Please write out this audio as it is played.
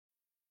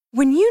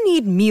When you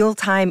need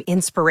mealtime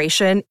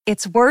inspiration,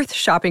 it's worth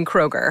shopping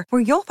Kroger,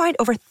 where you'll find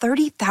over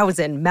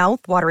 30,000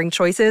 mouth-watering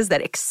choices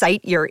that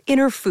excite your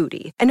inner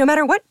foodie. And no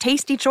matter what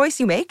tasty choice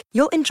you make,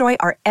 you'll enjoy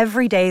our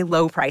everyday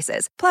low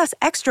prices, plus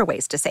extra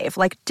ways to save,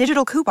 like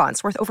digital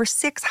coupons worth over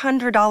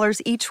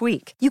 $600 each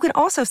week. You can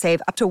also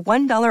save up to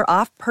 $1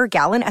 off per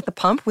gallon at the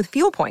pump with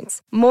fuel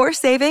points. More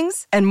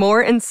savings and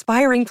more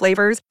inspiring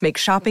flavors make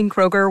shopping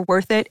Kroger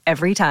worth it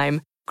every time.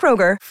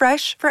 Kroger,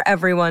 fresh for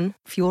everyone.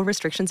 Fuel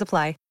restrictions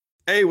apply.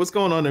 Hey, what's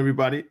going on,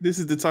 everybody? This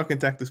is the Talking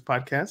Tactics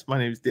podcast. My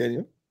name is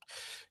Daniel.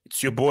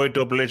 It's your boy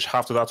Double H,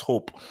 half to that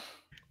hope.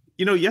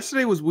 You know,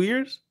 yesterday was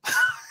weird.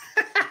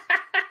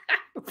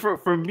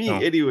 for me,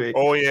 anyway.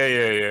 Oh,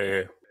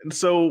 yeah. And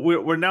so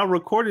we're now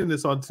recording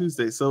this on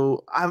Tuesday.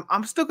 So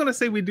I'm still going to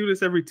say we do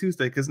this every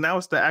Tuesday because now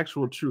it's the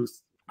actual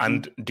truth.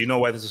 And do you know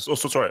why this is... Oh,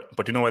 so sorry.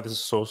 But do you know why this is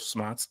so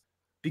smart?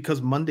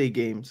 Because Monday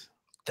games.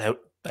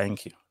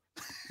 Thank you.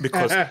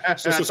 Because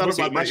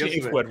so imagine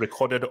if we had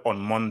recorded on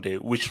Monday,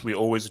 which we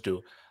always do,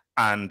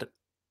 and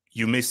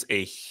you miss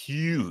a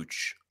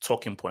huge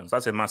talking point.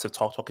 That's a massive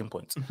talking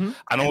point. Mm-hmm.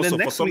 And also,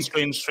 for some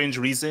strange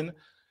reason,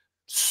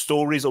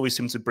 stories always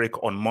seem to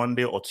break on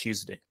Monday or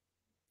Tuesday.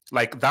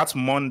 Like that's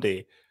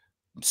Monday.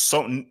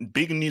 Some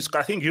big news.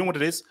 I think you know what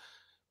it is.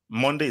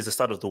 Monday is the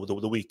start of the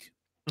week.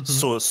 Mm-hmm.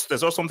 So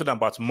there's also something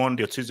about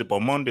Monday or Tuesday,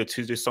 but Monday or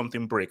Tuesday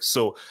something breaks.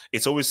 So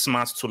it's always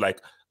smart to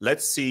like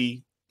let's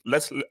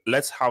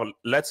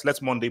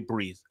Monday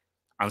breathe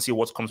and see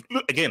what comes.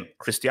 Look again,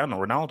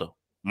 Cristiano Ronaldo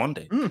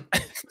Monday.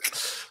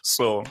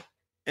 So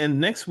and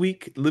next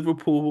week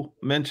Liverpool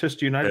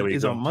Manchester United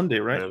is on Monday,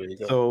 right?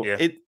 So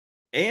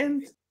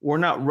and we're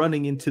not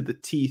running into the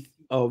teeth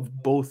of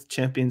both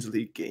Champions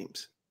League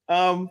games.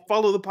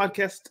 Follow the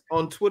podcast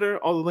on Twitter.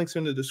 All the links are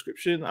in the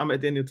description. I'm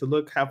at Daniel to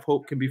Look. Have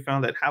Hope can be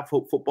found at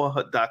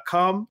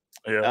havehopefootballhut.com.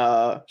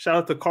 Shout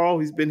out to Carl.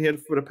 He's been here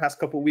for the past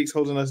couple of weeks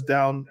holding us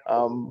down.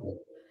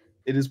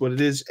 It is what it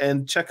is.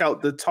 And check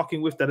out the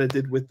Talking With that I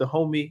did with the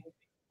homie,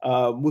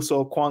 Musa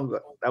Okwanga.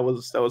 That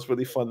was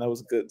really fun. That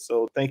was good.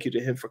 So thank you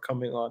to him for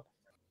coming on.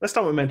 Let's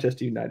start with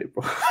Manchester United,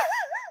 bro.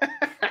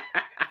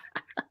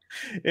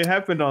 It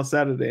happened on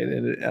Saturday,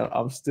 and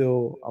I'm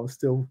still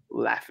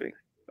laughing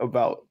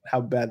about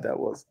how bad that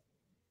was.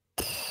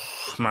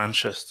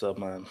 Manchester,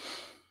 man.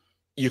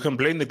 You can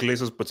blame the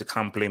Glazers, but you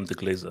can't blame the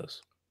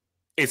Glazers.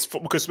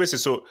 Because basically,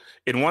 so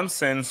in one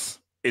sense,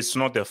 it's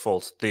not their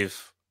fault.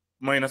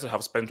 Man United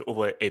have spent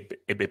over a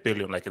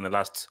billion like in the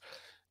last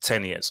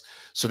 10 years.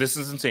 So this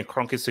isn't a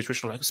cronky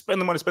situation like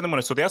spend the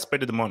money. So they are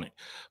spending the money.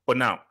 But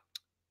now,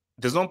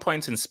 there's no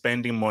point in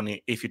spending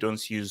money if you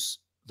don't use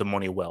the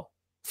money well.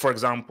 For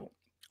example,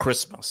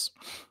 Christmas.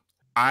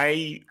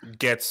 I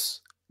get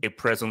a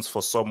present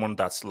for someone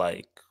that's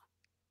like,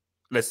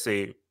 let's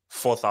say,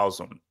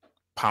 £4,000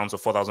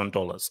 or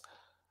 $4,000.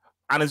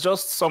 And it's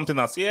just something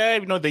that's,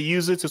 they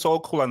use it, it's all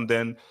cool, and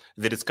then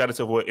they discard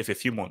it over a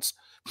few months.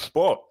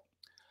 But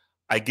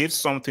I give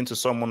something to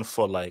someone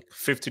for like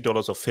 $50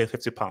 or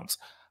 £50,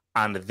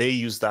 and they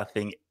use that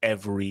thing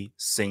every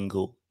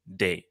single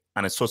day,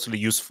 and it's totally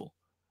useful.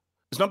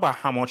 It's not about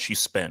how much you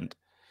spend;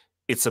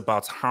 it's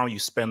about how you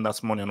spend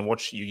that money and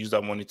what you use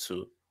that money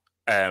to,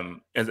 and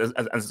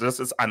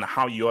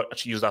how you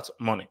actually use that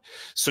money.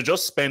 So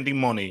just spending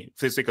money,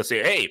 physically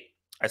say, "Hey,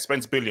 I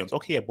spent billions."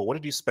 Okay, but what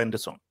did you spend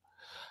it on,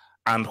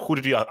 and who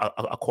did you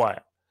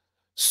acquire?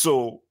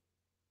 So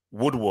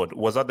Woodward,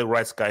 was that the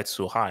right guy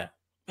to hire?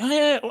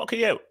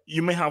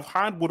 You may have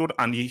hired Woodward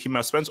and he may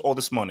have spent all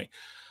this money.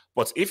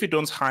 But if you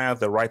don't hire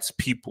the right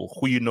people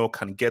who you know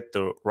can get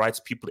the right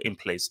people in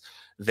place,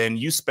 then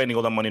you spending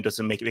all that money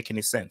doesn't make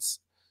any sense.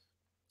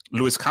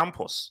 Luis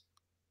Campos,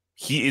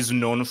 he is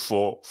known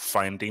for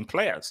finding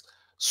players.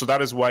 So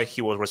that is why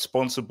he was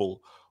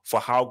responsible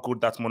for how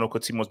good that Monaco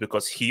team was,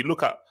 because he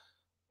look at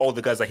all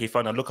the guys that he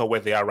found and look at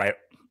where they are right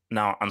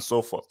now and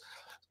so forth.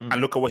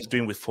 And look at what he's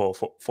doing for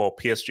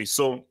PSG.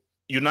 So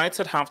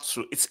United have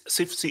to. It's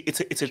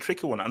a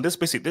tricky one, and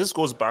this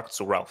goes back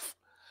to Ralph.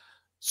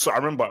 So I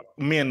remember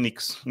me and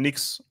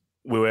Nix,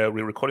 we were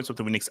recording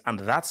something with Nix, and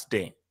that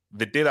day,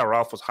 the day that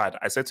Ralph was hired,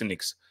 I said to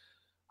Nix,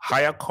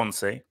 hire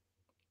Conte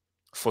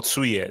for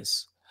 2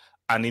 years,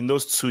 and in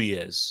those 2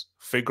 years,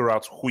 figure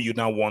out who you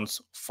now want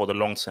for the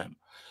long term,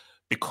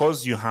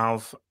 because you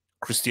have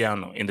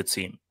Cristiano in the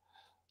team.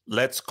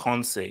 Let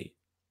Conte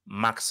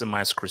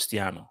maximize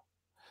Cristiano.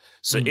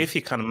 So if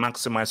he can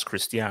maximize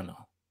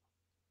Cristiano,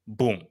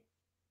 boom.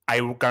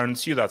 I will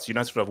guarantee you that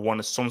United would have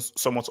won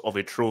somewhat of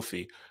a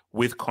trophy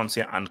with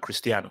Conte and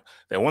Cristiano.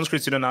 Then once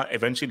Cristiano now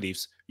eventually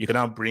leaves, you can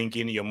now bring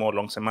in your more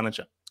long-term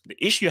manager. The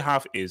issue you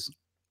have is,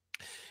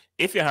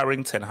 if you're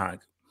hiring Ten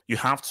Hag, you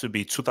have to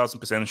be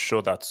 2,000%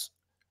 sure that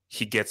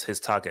he gets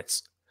his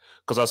targets.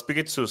 Because I was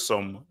speaking to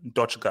some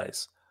Dutch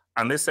guys,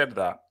 and they said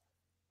that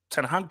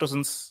Ten Hag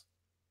doesn't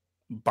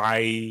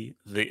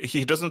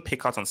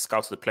pick out and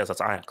scout the players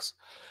at Ajax.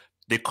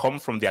 They come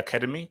from the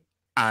academy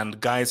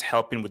and guys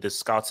helping with the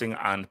scouting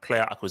and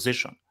player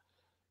acquisition.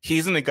 He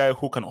isn't a guy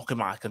who can,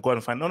 I can go out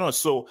and find. No.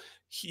 So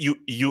you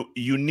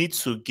need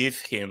to give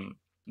him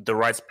the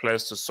right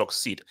players to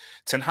succeed.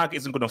 Ten Hag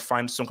isn't going to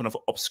find some kind of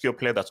obscure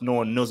player that no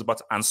one knows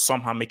about and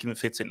somehow make him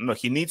fit in. No,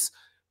 he needs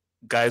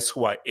guys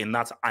who are in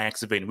that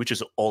Ajax vein, which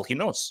is all he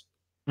knows.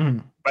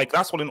 Like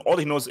that's all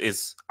he knows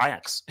is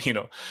Ajax,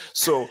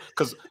 So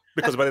because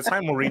by the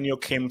time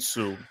Mourinho came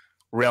to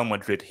Real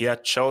Madrid, he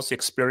had Chelsea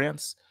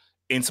experience,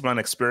 Inter Milan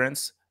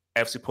experience,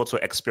 FC Porto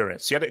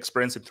experience. He had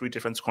experience in 3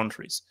 different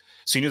countries.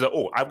 So he knew that,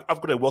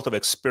 I've got a wealth of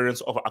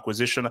experience of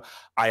acquisition.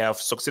 I have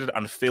succeeded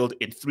and failed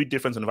in 3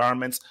 different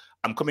environments.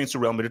 I'm coming to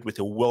Real Madrid with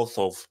a wealth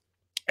of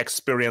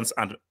experience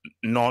and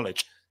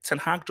knowledge. Ten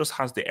Hag just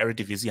has the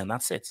Eredivisie and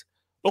that's it.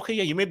 Okay,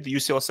 yeah, you made the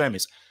UCL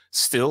semis.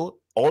 Still,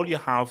 all you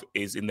have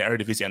is in the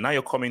Eredivisie, and now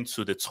you're coming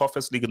to the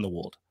toughest league in the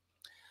world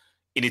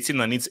in a team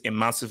that needs a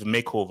massive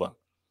makeover.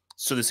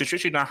 So the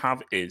situation you now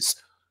have is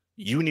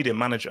you need a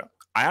manager.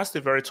 I asked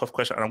a very tough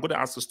question, and I'm going to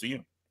ask this to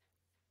you.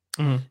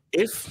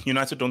 If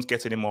United don't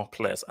get any more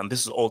players, and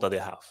this is all that they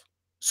have,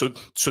 so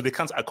they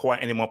can't acquire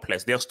any more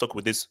players, they're stuck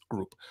with this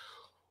group.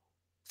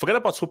 Forget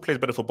about who plays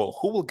better football.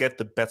 Who will get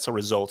the better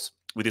results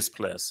with these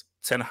players?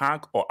 Ten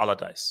Hag or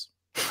Allardyce?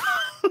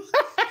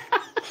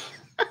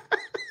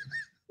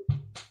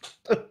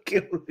 Don't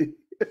kill me.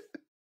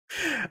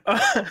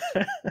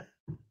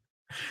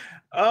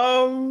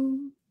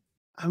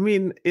 I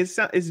mean, it's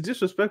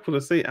disrespectful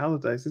to say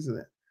Allardyce, isn't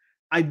it?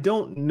 I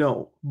don't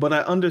know, but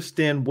I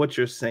understand what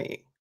you're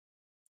saying.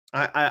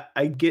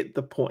 I get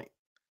the point.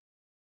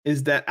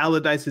 Is that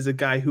Allardyce is a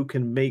guy who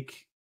can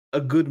make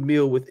a good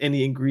meal with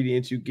any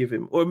ingredients you give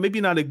him, or maybe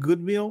not a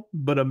good meal,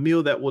 but a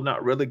meal that will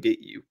not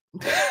relegate you.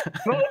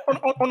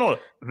 No.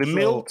 The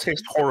meal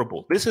tastes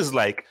horrible. This is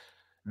like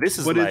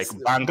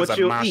bangers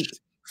and mashed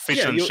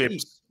fish and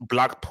chips,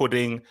 black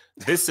pudding.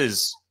 This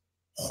is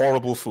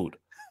horrible food,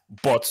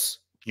 but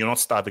you're not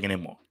starving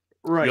anymore.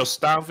 Right. You're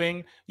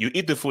starving. You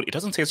eat the food. It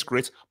doesn't taste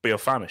great, but you're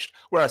famished.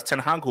 Whereas Ten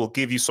Hag will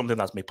give you something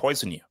that may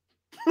poison you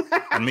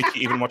and make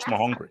you even much more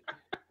hungry.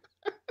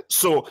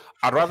 So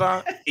I'd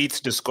rather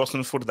eat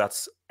disgusting food that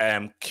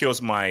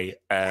cures my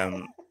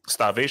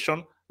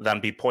starvation than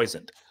be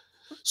poisoned.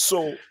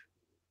 So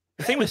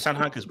the thing with Ten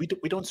Hag is we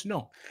don't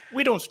know.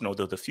 We don't know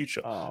the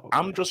future. Oh, okay.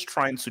 I'm just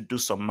trying to do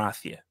some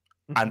math here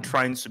and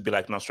trying to be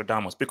like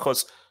Nostradamus,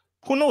 because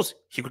who knows?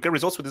 He could get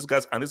results with these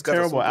guys, and this guy's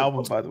terrible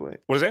album, by the way.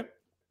 What is it?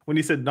 When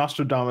he said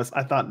Nostradamus,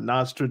 I thought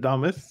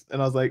Nostradamus,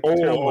 and I was like,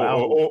 terrible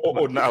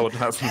album. No,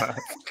 that's not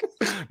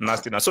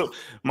nasty. Now, so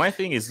my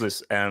thing is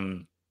this: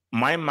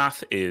 my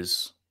math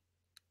is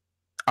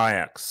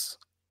Ajax,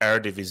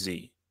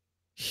 Eredivisie.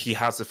 He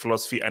has a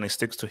philosophy, and he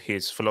sticks to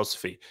his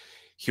philosophy.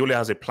 He only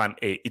has a plan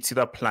A. It's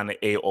either plan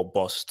A or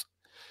bust.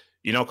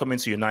 Coming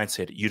to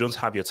United, you don't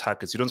have your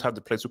targets. You don't have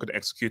the players who can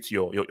execute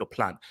your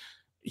plan.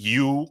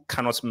 You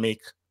cannot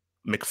make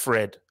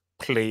McFred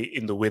play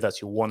in the way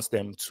that you want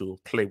them to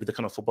play, with the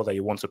kind of football that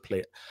you want to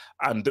play.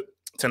 And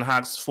Ten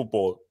Hag's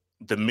football,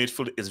 the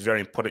midfield is very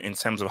important in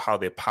terms of how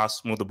they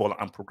pass, move the ball,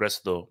 and progress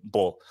the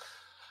ball.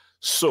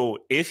 So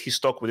if he's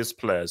stuck with his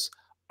players,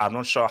 I'm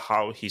not sure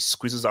how he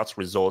squeezes out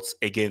results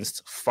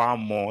against far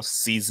more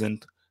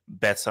seasoned,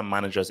 better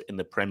managers in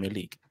the Premier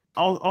League.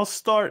 I'll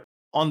start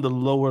on the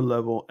lower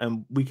level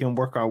and we can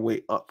work our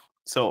way up.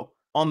 So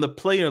on the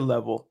player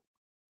level,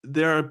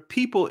 there are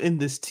people in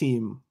this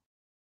team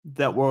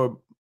that were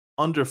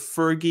under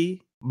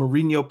Fergie,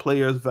 Mourinho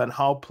players, Van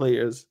Gaal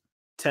players,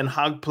 Ten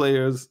Hag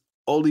players,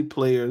 Ole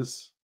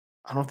players.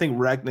 I don't think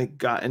Rangnick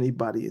got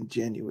anybody in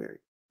January.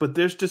 But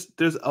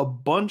there's a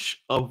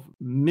bunch of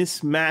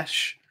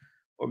mismatch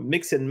or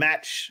mix and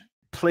match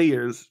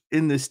players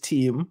in this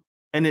team,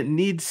 and it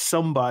needs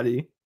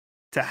somebody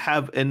to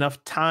have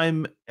enough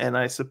time and,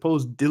 I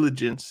suppose,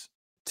 diligence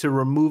to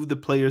remove the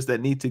players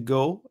that need to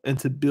go and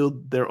to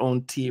build their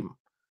own team.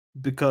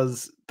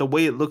 Because the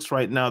way it looks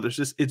right now,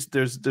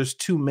 there's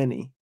too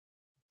many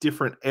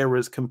different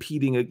eras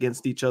competing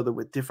against each other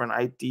with different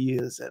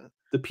ideas, and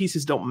the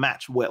pieces don't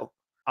match well.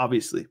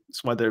 Obviously,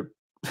 that's why they're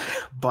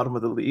bottom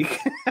of the league.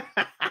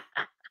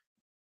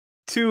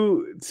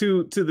 To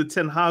the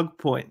Ten Hag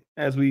point,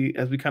 as we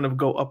kind of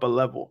go up a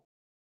level,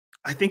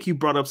 I think you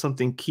brought up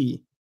something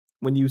key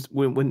when you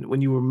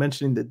were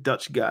mentioning the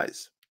Dutch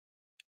guys.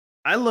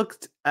 I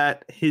looked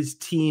at his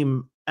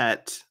team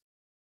at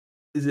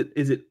is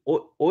it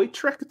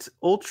Utrecht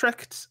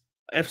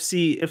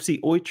FC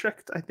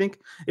Utrecht, I think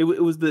it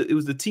was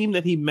the team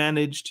that he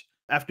managed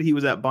after he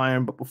was at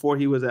Bayern, but before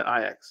he was at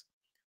Ajax.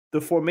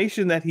 The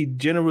formation that he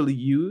generally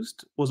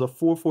used was a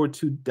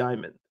 4-4-2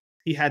 diamond.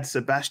 He had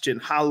Sebastian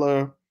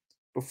Haller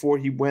before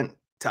he went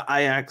to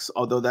Ajax,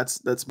 although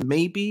that's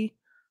maybe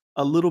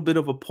a little bit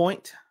of a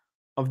point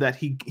of that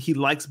he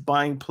likes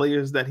buying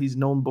players that he's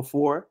known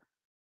before,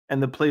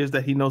 and the players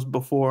that he knows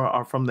before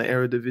are from the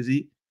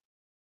Eredivisie.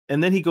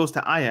 And then he goes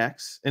to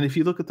Ajax, and if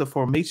you look at the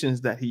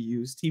formations that he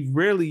used, he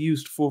rarely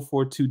used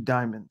 4-4-2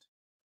 diamond.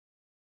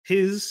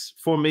 His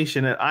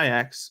formation at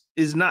Ajax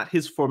is not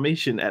his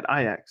formation at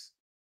Ajax.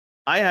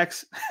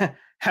 Ajax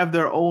have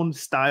their own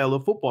style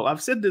of football.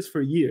 I've said this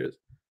for years.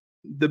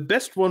 The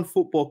best run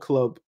football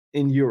club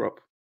in Europe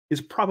is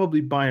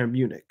probably Bayern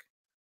Munich.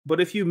 But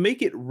if you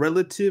make it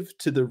relative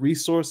to the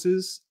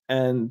resources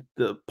and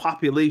the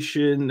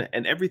population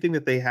and everything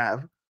that they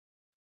have,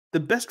 the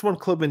best run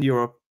club in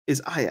Europe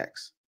is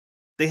Ajax.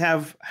 They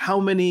have how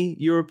many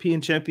European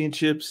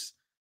championships?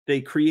 They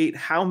create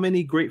how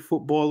many great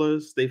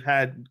footballers? They've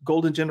had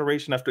golden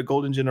generation after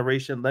golden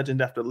generation,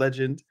 legend after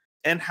legend,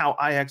 and how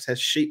Ajax has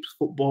shaped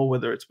football,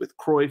 whether it's with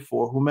Cruyff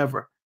or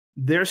whomever.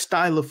 Their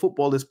style of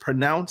football is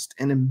pronounced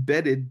and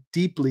embedded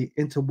deeply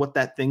into what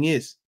that thing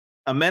is.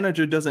 A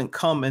manager doesn't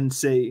come and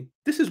say,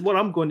 this is what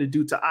I'm going to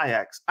do to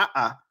Ajax.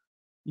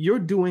 You're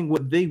doing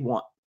what they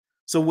want.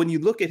 So when you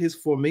look at his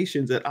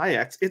formations at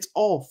Ajax, it's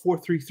all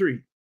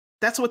 4-3-3.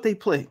 That's what they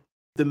play.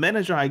 The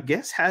manager, I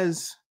guess,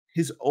 has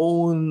his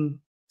own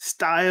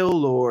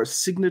style or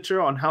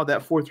signature on how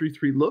that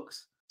 4-3-3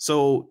 looks.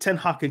 So Ten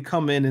Hag can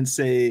come in and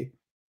say,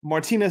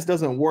 Martinez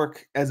doesn't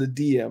work as a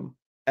DM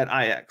at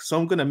Ajax, so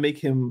I'm going to make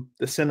him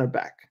the center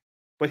back.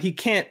 But he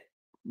can't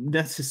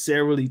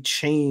necessarily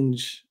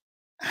change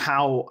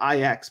how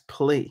Ajax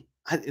play.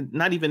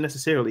 Not even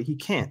necessarily. He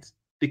can't,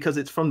 because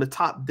it's from the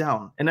top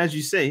down. And as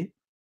you say,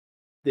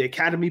 the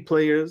academy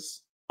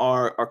players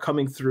are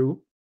coming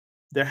through.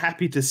 They're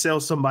happy to sell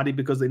somebody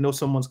because they know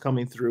someone's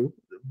coming through.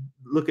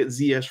 Look at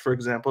Ziyech, for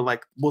example.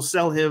 Like, we'll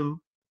sell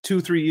him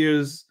 2-3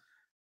 years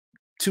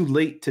too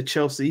late to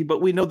Chelsea,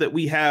 but we know that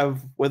we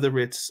have, whether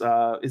it's,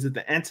 is it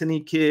the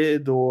Anthony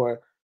kid or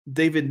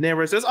David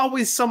Neres, there's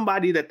always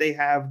somebody that they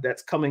have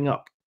that's coming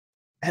up.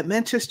 At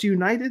Manchester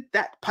United,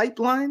 that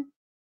pipeline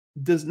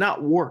does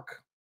not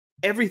work.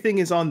 Everything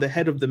is on the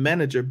head of the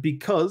manager,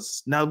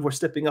 because now we're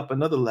stepping up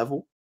another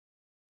level.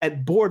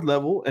 At board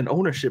level and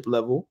ownership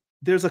level,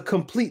 there's a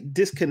complete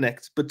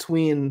disconnect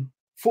between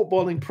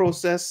footballing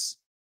process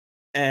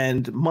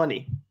and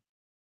money.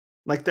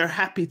 Like, they're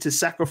happy to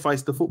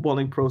sacrifice the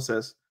footballing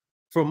process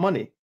for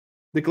money.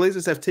 The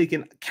Glazers have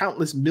taken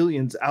countless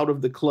millions out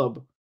of the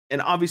club.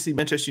 And obviously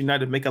Manchester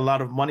United make a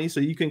lot of money, so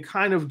you can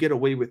kind of get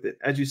away with it.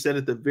 As you said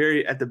at the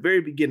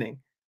very beginning,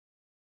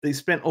 they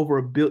spent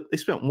they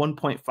spent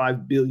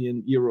 1.5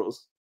 billion euros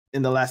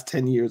in the last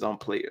 10 years on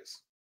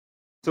players.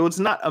 So it's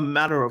not a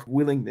matter of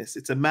willingness,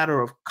 it's a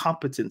matter of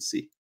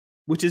competency,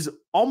 which is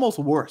almost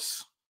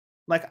worse.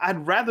 Like,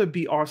 I'd rather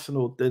be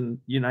Arsenal than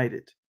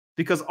United,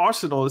 because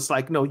Arsenal is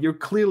like, no, you're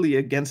clearly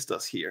against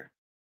us here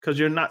because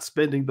you're not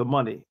spending the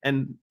money.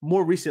 And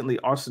more recently,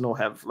 Arsenal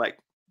have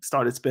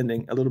started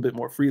spending a little bit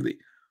more freely.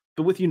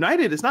 But with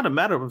United, it's not a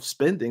matter of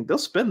spending. They'll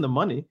spend the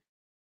money.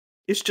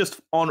 It's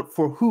just on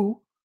for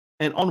who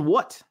and on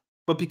what.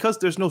 But because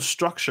there's no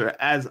structure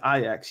as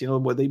Ajax,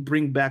 where they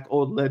bring back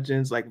old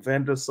legends like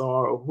Van der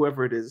Sar or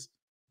whoever it is,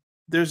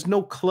 there's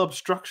no club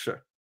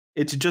structure.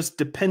 It's just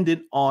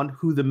dependent on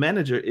who the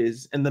manager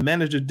is, and the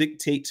manager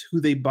dictates who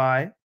they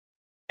buy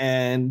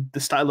and the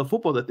style of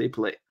football that they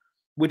play,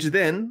 which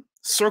then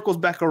circles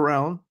back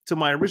around to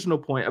my original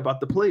point about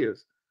the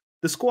players.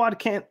 The squad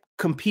can't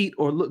compete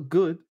or look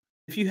good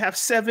if you have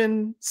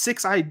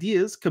 6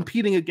 ideas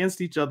competing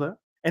against each other,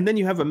 and then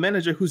you have a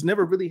manager who's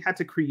never really had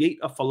to create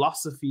a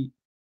philosophy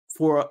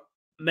for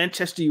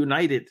Manchester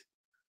United.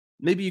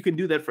 Maybe you can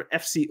do that for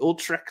FC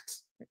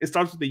Utrecht. It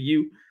starts with a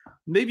U.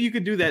 Maybe you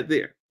could do that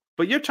there.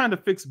 But you're trying to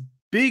fix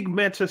big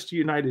Manchester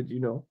United,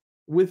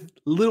 with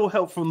little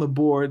help from the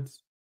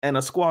boards and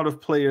a squad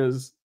of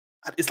players.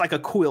 It's like a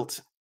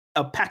quilt,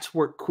 a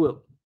patchwork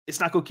quilt. It's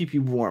not going to keep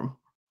you warm.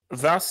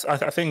 I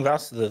think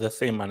that's the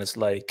thing, man. It's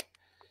like,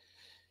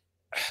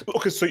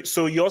 okay,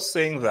 so you're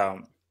saying that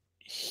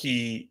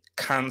he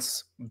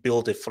can't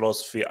build a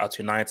philosophy at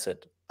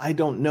United? I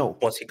don't know.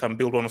 But he can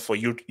build one for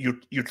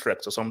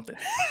Utrecht or something.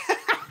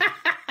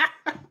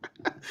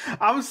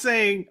 I'm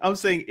saying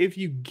if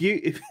you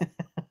give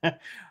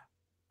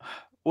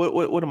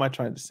what am I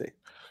trying to say?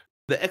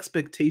 The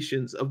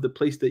expectations of the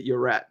place that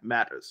you're at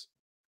matters.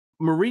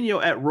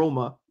 Mourinho at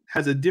Roma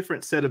has a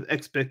different set of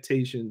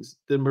expectations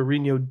than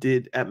Mourinho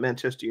did at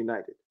Manchester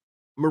United.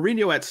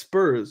 Mourinho at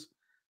Spurs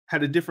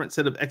had a different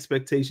set of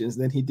expectations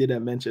than he did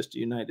at Manchester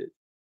United.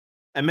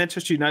 At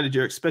Manchester United,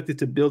 you're expected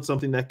to build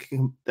something that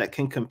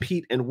can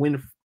compete and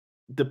win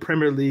the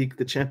Premier League,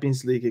 the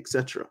Champions League,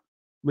 etc.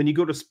 When you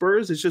go to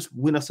Spurs, it's just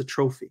win us a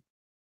trophy.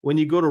 When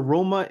you go to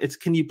Roma, it's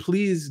can you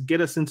please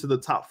get us into the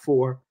top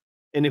 4?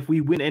 And if we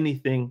win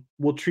anything,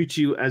 we'll treat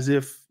you as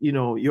if,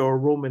 you're a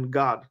Roman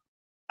god.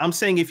 I'm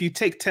saying if you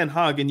take Ten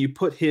Hag and you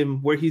put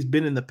him where he's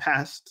been in the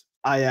past,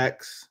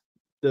 Ajax,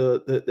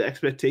 the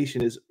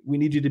expectation is we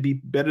need you to be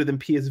better than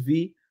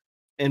PSV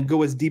and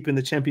go as deep in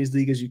the Champions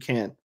League as you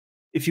can.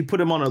 If you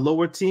put him on a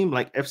lower team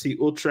like FC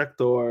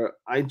Utrecht or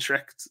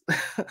Eintracht,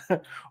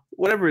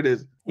 whatever it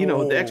is,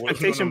 the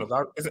expectation.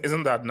 No.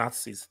 Isn't that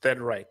Nazis? Third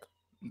Reich.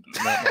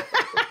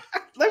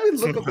 Let me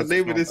look up the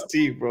name of this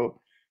team, bro.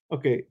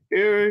 Okay,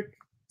 Erik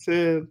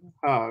Ten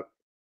Hag,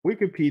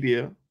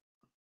 Wikipedia,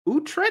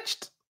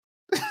 Utrecht.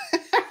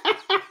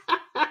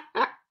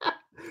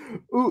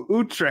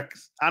 Utrecht.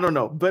 I don't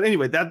know, but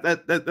anyway,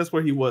 that's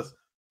where he was.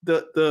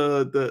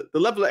 The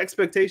level of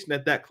expectation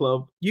at that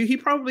club, he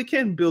probably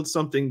can build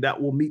something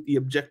that will meet the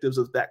objectives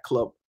of that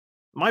club.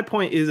 My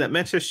point is that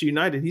Manchester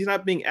United, he's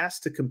not being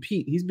asked to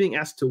compete. He's being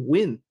asked to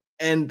win.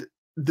 And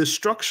the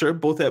structure,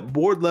 both at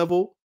board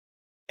level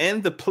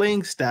and the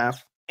playing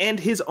staff and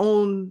his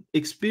own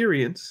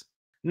experience,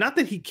 not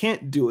that he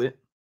can't do it,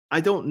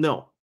 I don't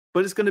know,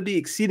 but it's going to be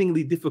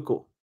exceedingly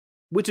difficult,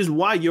 which is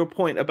why your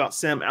point about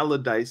Sam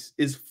Allardyce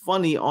is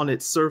funny on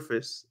its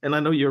surface. And I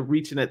know you're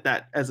reaching at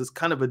that as it's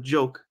kind of a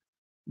joke,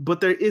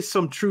 but there is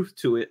some truth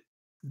to it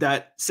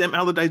that Sam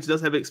Allardyce does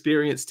have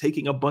experience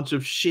taking a bunch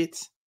of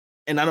shit.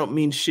 And I don't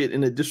mean shit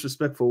in a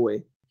disrespectful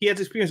way. He has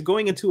experience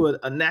going into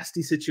a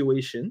nasty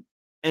situation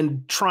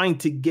and trying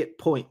to get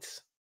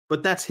points.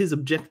 But that's his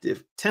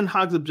objective. Ten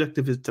Hag's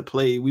objective is to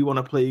play. We want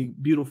to play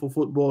beautiful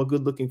football,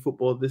 good-looking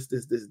football, this.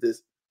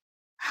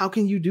 How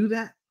can you do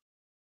that?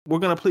 We're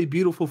going to play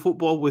beautiful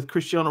football with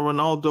Cristiano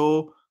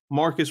Ronaldo,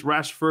 Marcus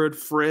Rashford,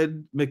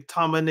 Fred,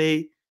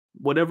 McTominay,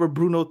 whatever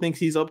Bruno thinks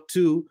he's up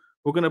to.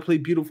 We're going to play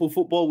beautiful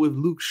football with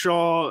Luke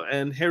Shaw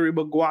and Harry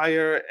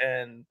Maguire.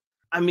 And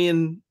I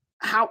mean,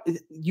 how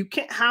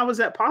is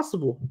that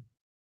possible?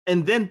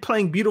 And then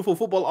playing beautiful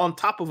football on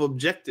top of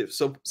objectives.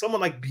 So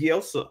someone like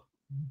Bielsa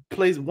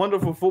plays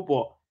wonderful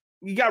football.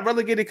 He got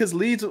relegated because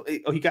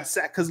he got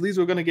sacked because Leeds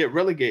were going to get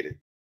relegated.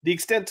 The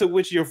extent to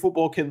which your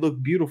football can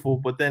look beautiful,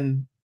 but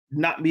then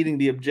not meeting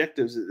the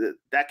objectives,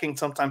 that can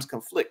sometimes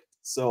conflict.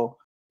 So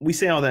we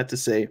say all that to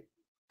say,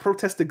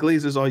 protest the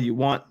Glazers all you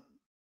want.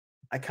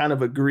 I kind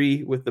of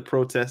agree with the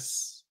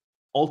protests.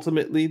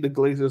 Ultimately, the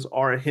Glazers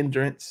are a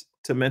hindrance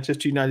to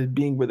Manchester United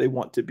being where they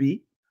want to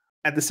be.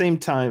 At the same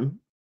time,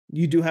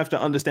 you do have to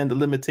understand the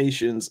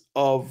limitations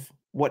of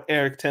what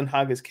Erik ten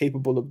Hag is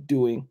capable of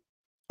doing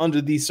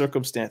under these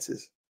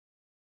circumstances.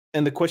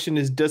 And the question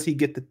is, does he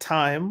get the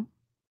time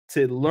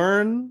to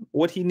learn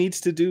what he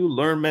needs to do,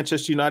 learn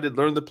Manchester United,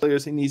 learn the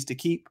players he needs to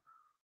keep?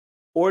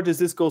 Or does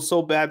this go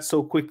so bad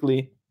so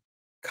quickly,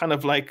 kind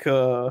of like,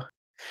 when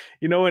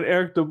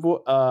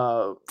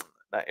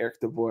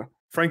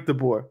Frank de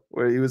Boer,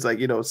 where he was like,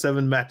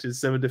 7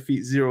 matches, 7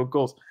 defeats, 0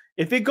 goals.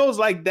 If it goes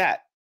like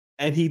that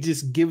and he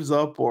just gives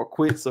up or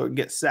quits or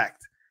gets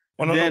sacked,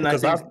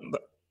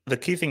 the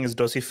key thing is,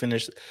 does he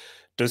finish?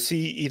 Does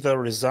he either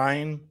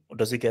resign or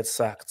does he get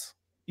sacked?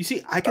 You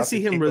see, I can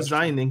see him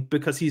resigning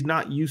because he's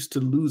not used to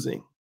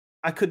losing.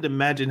 I couldn't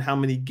imagine how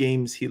many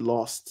games he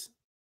lost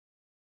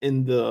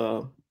in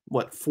the,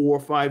 4 or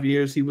 5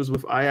 years he was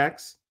with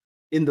Ajax.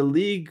 In the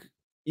league,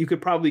 you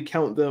could probably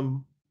count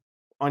them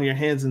on your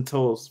fingers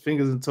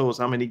and toes,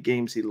 how many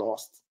games he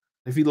lost.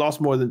 If he lost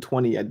more than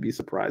 20, I'd be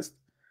surprised.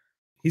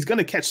 He's going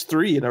to catch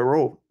 3 in a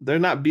row. They're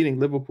not beating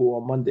Liverpool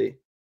on Monday.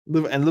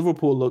 And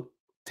Liverpool look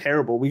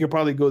terrible. We could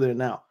probably go there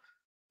now.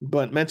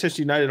 But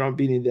Manchester United aren't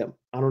beating them.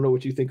 I don't know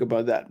what you think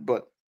about that,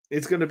 but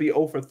it's going to be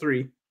 0 for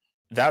 3.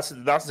 That's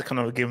the kind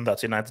of game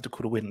that United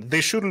could win.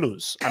 They should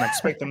lose, and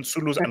expect them to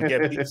lose and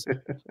get beat.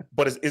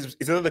 But it's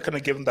either the kind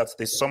of game that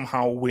they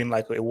somehow win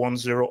like a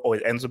 1-0 or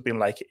it ends up being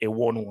like a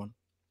 1-1.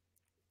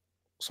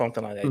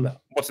 Something like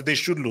that. But they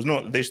should lose.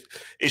 No,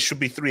 it should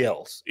be 3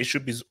 L's. It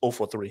should be 0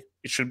 for 3.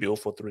 It should be 0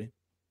 for 3.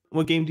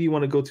 What game do you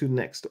want to go to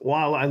next?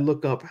 While I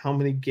look up how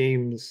many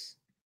games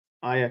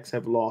Ajax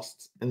have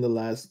lost in the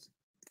last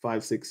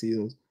 5-6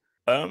 seasons.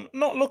 No,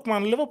 look,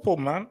 man, Liverpool,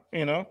 man.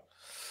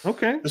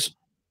 Okay.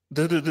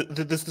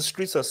 The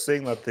streets are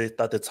saying that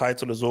the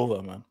title is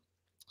over, man.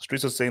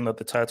 Streets are saying that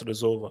the title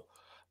is over.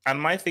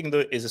 And my thing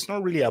though is, it's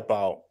not really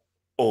about,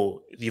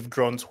 you've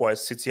drawn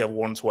twice, City have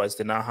won twice,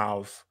 they now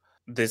have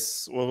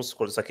this,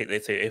 it's like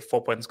a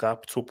 4 points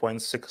gap, 2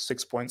 points,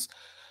 6 points.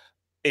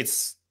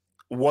 It's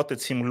what the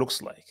team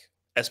looks like,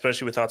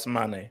 especially without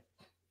Mane,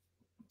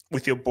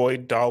 with your boy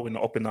Darwin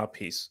up in that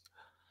piece,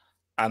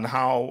 and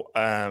how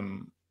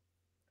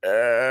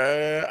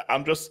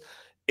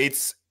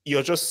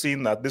you're just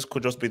seeing that this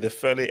could just be the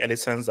fairly early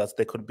sense that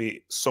there could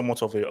be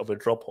somewhat of a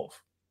drop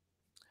off.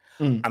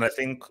 And I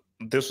think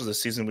this was a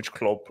season which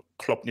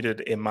Klopp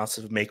needed a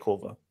massive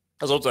makeover.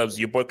 As sometimes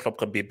your boy Klopp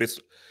can be a bit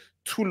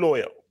too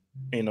loyal,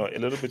 a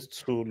little bit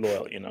too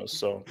loyal,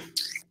 so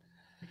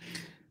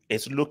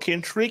it's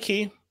looking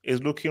tricky.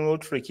 It's looking real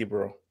tricky,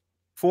 bro.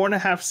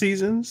 4.5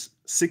 seasons,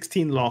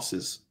 16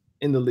 losses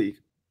in the league.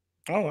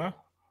 Oh, wow.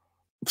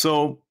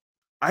 So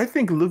I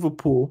think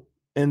Liverpool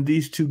in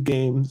these 2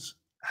 games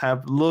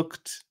have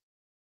looked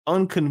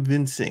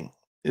unconvincing,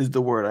 is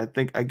the word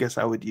I guess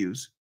I would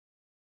use.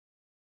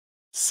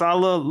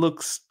 Salah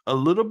looks a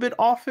little bit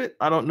off it.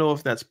 I don't know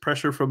if that's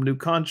pressure from new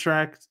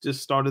contract,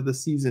 just started the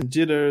season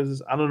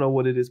jitters. I don't know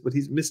what it is, but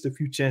he's missed a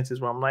few chances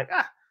where I'm like,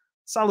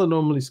 Salah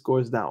normally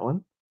scores that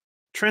one.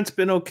 Trent's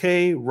been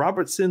okay.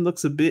 Robertson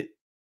looks a bit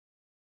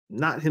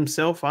not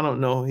himself. I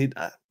don't know.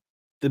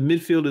 The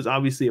midfield is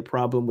obviously a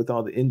problem with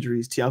all the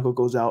injuries. Thiago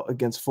goes out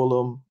against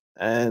Fulham,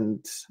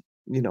 and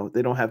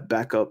they don't have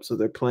backup, so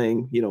they're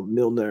playing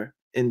Milner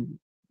in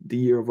the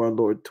year of our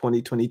Lord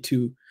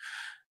 2022.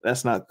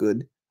 That's not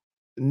good.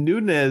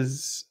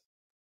 Nunez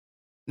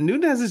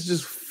is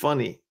just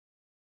funny,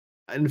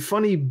 and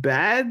funny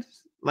bad.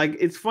 Like,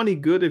 it's funny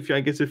good if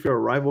you're a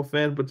rival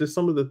fan, but just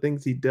some of the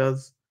things he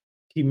does.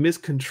 He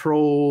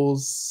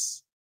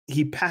miscontrols.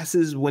 He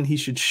passes when he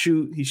should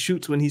shoot. He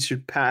shoots when he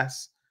should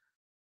pass.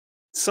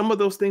 Some of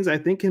those things I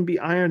think can be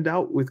ironed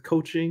out with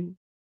coaching,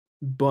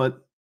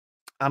 but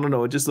I don't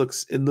know.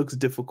 It looks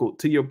difficult.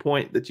 To your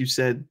point that you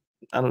said,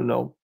 I don't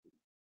know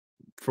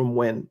from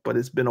when, but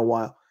it's been a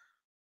while.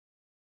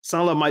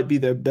 Salah might be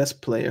their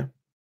best player,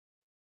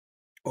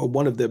 or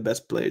one of their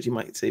best players. You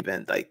might say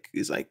Van Dijk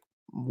is like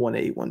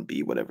 1A,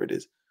 1B, whatever it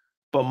is.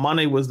 But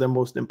Mane was their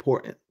most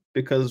important,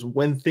 because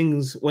when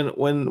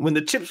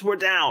the chips were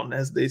down,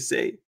 as they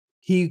say,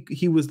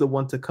 he was the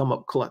one to come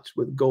up clutch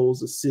with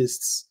goals,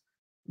 assists,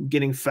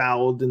 getting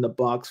fouled in the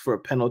box for a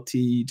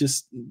penalty,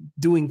 just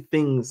doing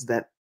things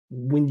that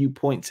win you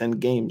points and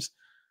games.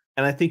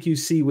 And I think you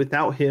see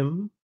without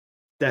him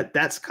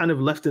that's kind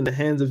of left in the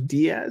hands of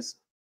Diaz.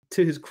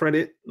 To his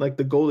credit, like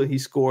the goal that he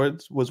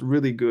scored was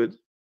really good.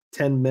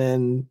 10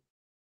 men,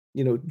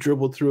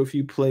 dribbled through a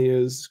few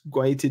players.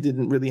 Guaita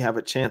didn't really have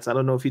a chance. I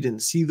don't know if he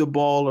didn't see the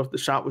ball or if the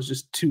shot was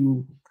just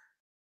too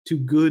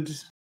good.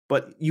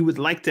 But you would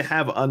like to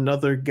have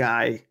another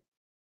guy,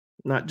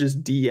 not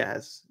just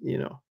Diaz,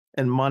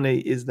 and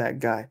Mane is that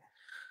guy.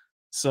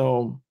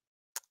 So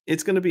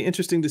it's going to be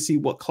interesting to see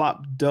what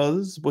Klopp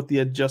does, what the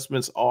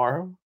adjustments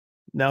are,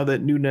 now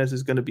that Nunez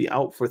is going to be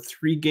out for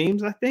 3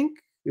 games, I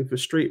think. If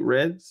it's straight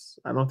reds,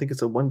 I don't think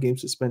it's a 1-game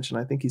suspension.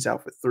 I think he's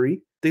out for 3.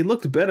 They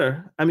looked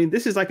better. I mean,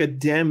 this is like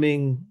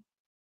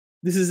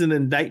this is an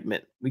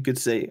indictment, we could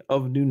say,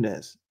 of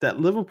Nunez,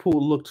 that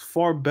Liverpool looked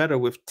far better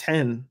with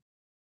 10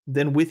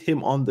 than with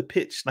him on the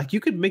pitch. Like, you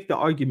could make the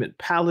argument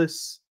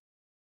Palace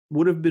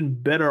would have been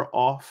better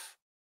off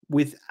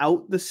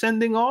without the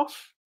sending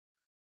off,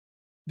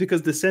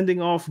 because the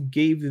sending off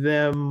gave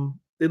them,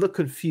 they look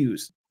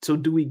confused. So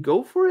do we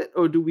go for it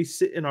or do we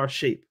sit in our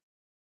shape?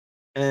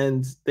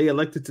 And they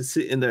elected to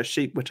sit in their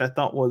shape, which I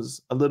thought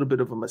was a little bit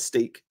of a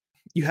mistake.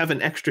 You have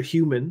an extra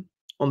human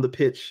on the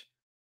pitch,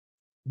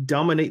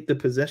 dominate the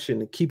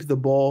possession, keep the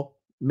ball,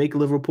 make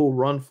Liverpool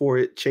run for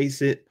it,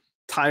 chase it,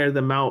 tire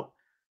them out.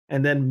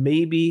 And then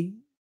maybe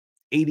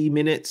 80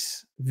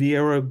 minutes,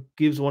 Vieira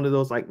gives one of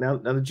those, like, now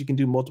that you can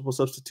do multiple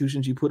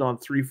substitutions, you put on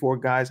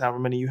 3-4 guys, however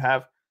many you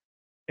have,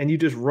 and you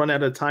just run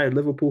out of tired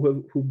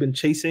Liverpool who've been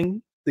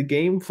chasing the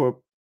game for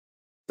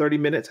 30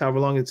 minutes,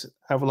 however long it's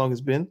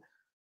been.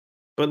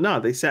 But no,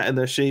 they sat in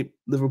their shape.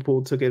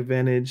 Liverpool took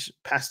advantage,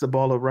 passed the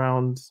ball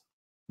around.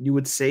 You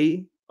would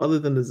say, other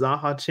than the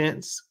Zaha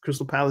chance,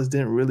 Crystal Palace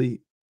didn't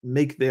really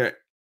make their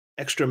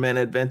extra man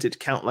advantage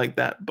count like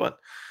that. But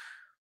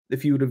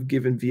if you would have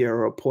given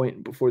Vieira a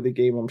point before the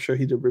game, I'm sure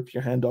he'd have ripped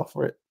your hand off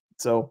for it.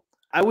 So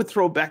I would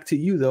throw back to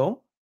you,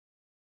 though.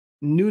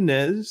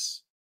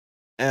 Nunez,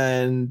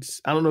 and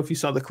I don't know if you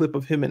saw the clip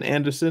of him and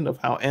Anderson, of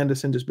how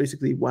Anderson just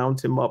basically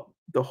wound him up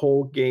the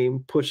whole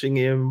game, pushing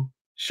him,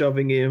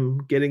 shoving him,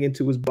 getting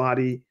into his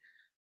body,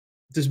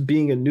 just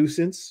being a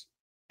nuisance,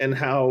 and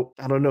how,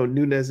 I don't know,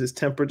 Nunez's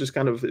temper just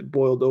kind of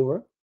boiled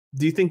over.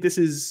 Do you think this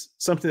is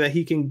something that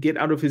he can get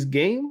out of his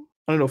game?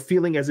 I don't know,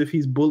 feeling as if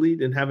he's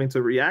bullied and having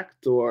to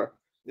react, or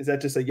is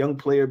that just a young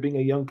player being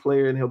a young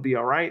player and he'll be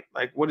all right?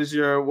 Like, what was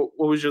your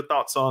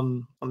thoughts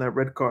on that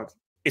red card?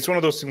 It's one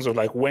of those things of,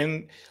 like,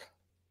 when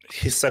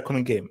his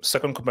second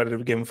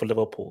competitive game for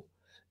Liverpool,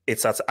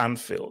 it's at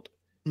Anfield,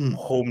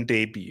 home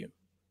debut.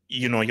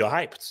 You're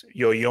hyped.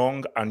 You're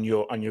young and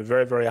you're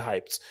very, very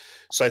hyped.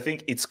 So I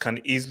think it can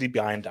easily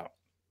be ironed out.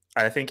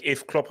 And I think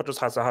if Klopp just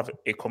has to have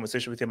a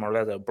conversation with him and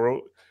rather,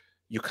 bro,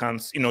 you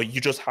can't, you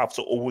just have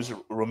to always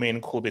remain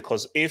cool,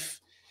 because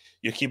if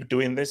you keep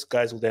doing this,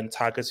 guys will then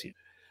target you.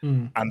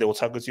 And they will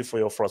target you for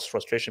your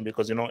frustration,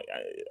 because,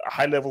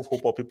 high-level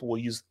football, people will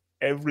use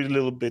every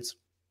little bit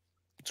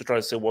to try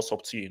to say what's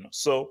up to you.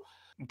 So,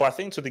 but I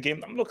think to the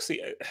game, look,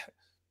 see,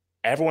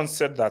 everyone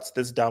said that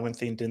this Darwin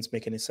thing didn't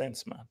make any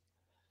sense, man.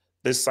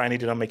 This signing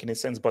didn't make any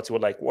sense, but you were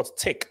like, what?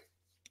 Tick.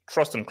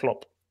 Trust in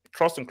Klopp.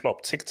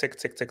 Tick, tick,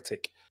 tick, tick,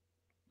 tick.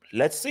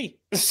 Let's see.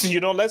 Let's see.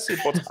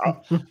 But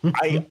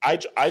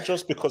I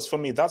just, because for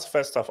me, that's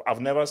first stuff.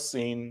 I've never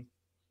seen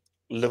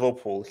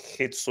Liverpool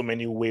hit so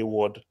many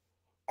wayward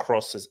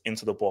crosses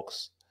into the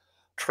box.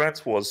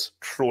 Trent was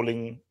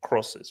trolling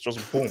crosses. Just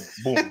boom,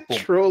 boom, boom.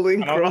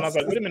 Trolling crosses. And I was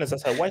like, wait a minute. I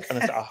said, why? And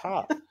I said,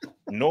 aha.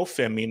 No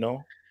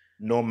Firmino,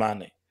 no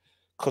Mane.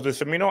 Because with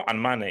Firmino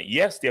and Mane,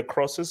 yes, they're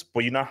crosses,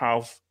 but you now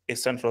have a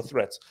central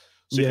threat.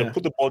 So you can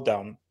put the ball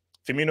down.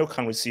 Firmino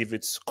can receive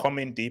it, come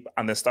in deep,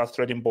 and then start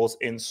threading balls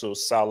into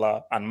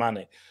Salah and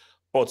Mane.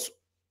 But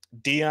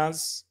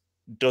Diaz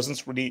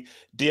doesn't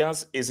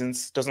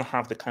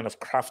have the kind of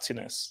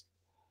craftiness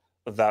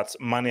that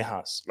Mane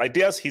has. Like,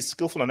 Diaz, he's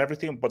skillful and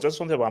everything, but there's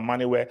something about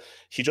Mane where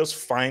he just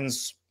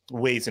finds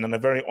ways in a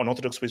very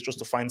unorthodox ways just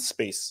to find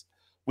space,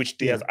 which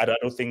Diaz, I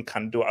don't think,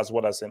 can do as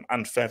well as him.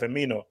 And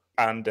Firmino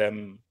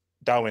and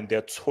Darwin,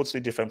 they're totally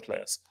different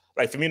players.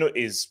 Like, Firmino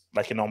is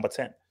like a number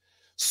 10.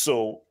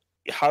 So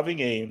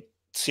having a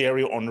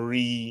Thierry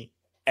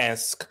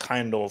Henry-esque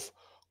kind of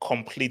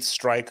complete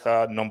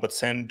striker, number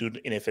 10 dude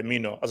in a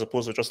Firmino, as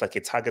opposed to just like a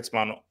target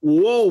man.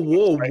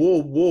 Whoa,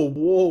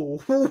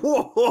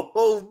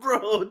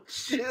 bro,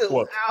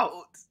 chill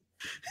out.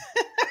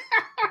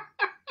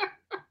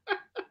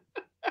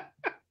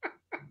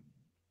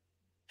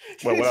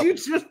 Did you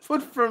just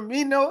put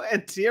Firmino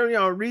and Thierry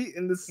Henry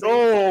in the same?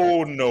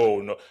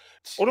 No.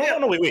 Oh,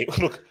 no, wait.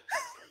 Look,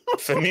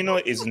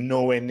 Firmino is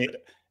nowhere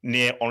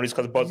near Henry's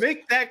class. But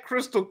make that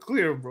crystal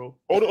clear, bro.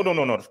 Oh,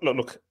 no.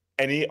 Look.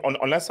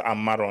 Unless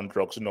I'm mad on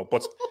drugs, no.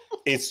 But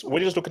we're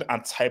just looking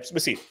at types.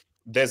 But see,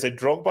 there's a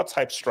Drogba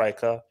type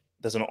striker.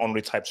 There's an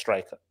Henry type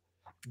striker.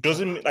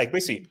 Doesn't like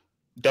basically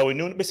Darwin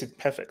Núñez. Basically,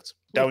 perfect.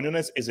 Darwin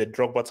Núñez is a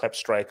Drogba type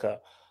striker.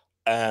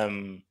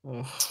 Firmino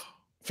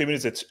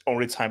is an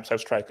Henry type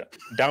striker.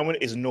 Darwin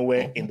is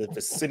nowhere in the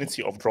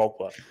vicinity of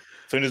Drogba.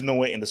 Firmino is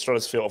nowhere in the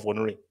stratosphere of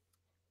Henry.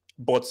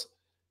 But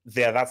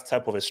they're that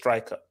type of a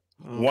striker.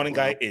 One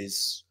guy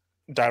is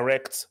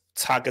direct,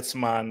 targets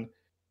man,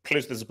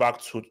 plays his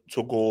back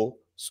to goal,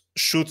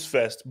 shoots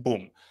first,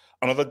 boom.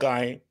 Another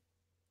guy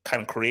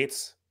can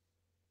create,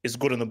 is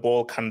good on the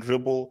ball, can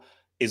dribble,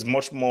 is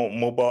much more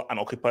mobile and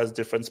occupies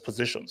different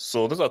positions.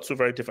 So those are two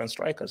very different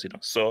strikers,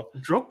 So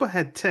Drogba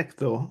had tech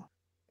though.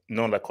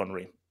 Not like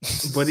Henry.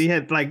 But he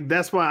had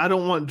that's why I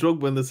don't want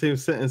Drogba in the same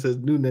sentence as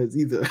Núñez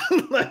either.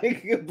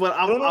 But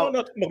I'm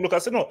no. Look, I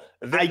said no.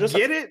 I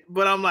get it,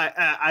 but I'm like,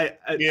 I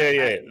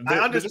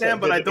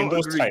understand, but I don't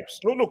those agree. Types.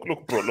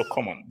 Look, bro. Look,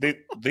 come on.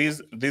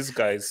 These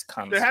guys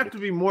can't. There have to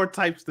be more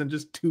types than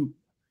just two.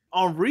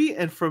 Henry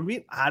and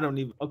Firmino, I don't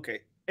even. Okay.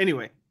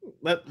 Anyway,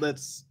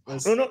 let's no.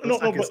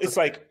 But it's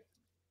like.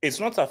 It's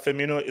not that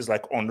Firmino is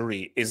like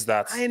Henry. Is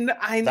that I know,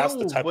 that's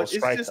the type but of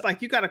striker. It's just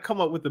like you got to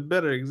come up with a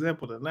better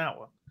example than that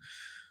one.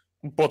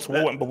 But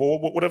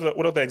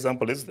what other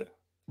example is there?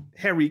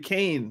 Harry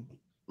Kane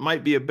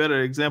might be a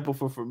better example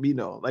for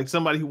Firmino, like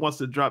somebody who wants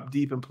to drop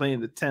deep and play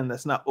in the 10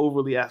 that's not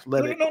overly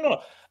athletic.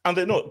 No.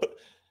 But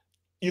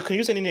you can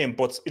use any name,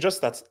 but it's just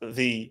that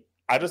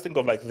I just think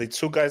of like the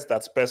two guys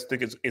that's best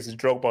think is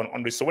Drogba and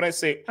Henry. So when I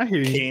say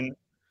Kane,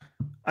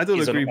 I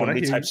don't agree, an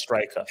Henry type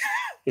striker.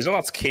 It's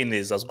not that Kane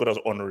is as good as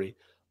Henry,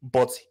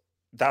 but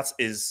that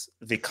is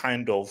the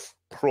kind of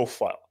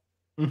profile.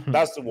 Mm-hmm.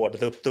 That's the word.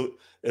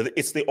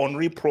 It's the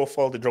Henry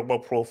profile, the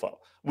Drogba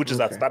profile, which is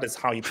that is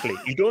how you play.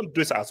 You don't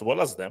do it as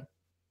well as them,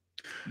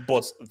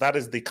 but that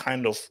is the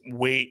kind of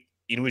way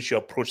in which you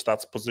approach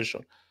that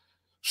position.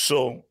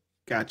 So,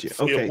 gotcha.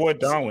 For your boy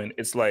Darwin,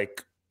 it's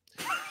like,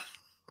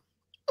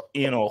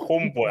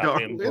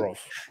 homeboy, bro.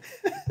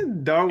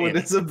 Darwin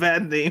is a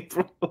bad name,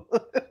 bro.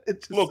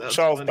 Look,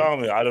 Charles funny.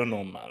 Darwin, I don't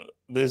know, man.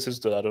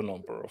 I don't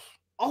know, bro.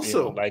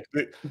 Also,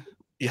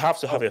 you have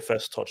to have a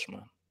first touch,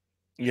 man.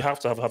 You have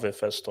to have a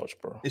first touch,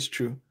 bro. It's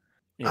true.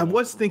 I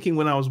was thinking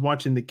when I was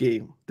watching the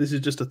game, this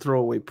is just a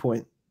throwaway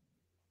point.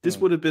 This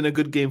would have been a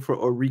good game for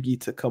Origi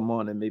to come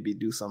on and maybe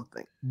do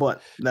something.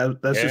 But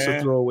that's just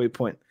a throwaway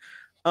point.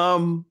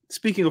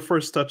 Speaking of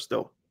first touch,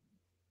 though,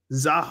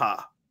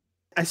 Zaha.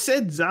 I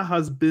said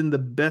Zaha's been the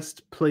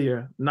best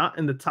player, not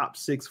in the top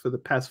 6 for the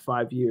past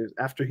 5 years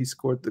after he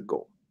scored the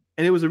goal.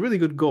 And it was a really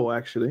good goal,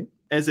 actually.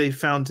 Eze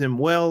found him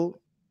well.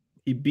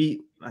 He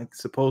beat, I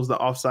suppose, the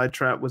offside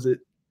trap. Was it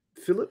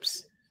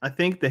Phillips? I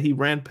think that he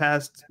ran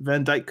past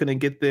Van Dijk, couldn't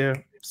get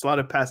there,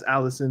 slotted past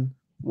Alisson,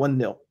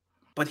 1-0.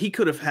 But he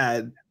could have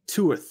had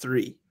 2 or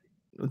 3.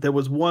 There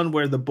was one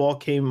where the ball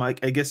came, I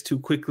guess, too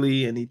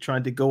quickly, and he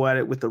tried to go at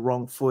it with the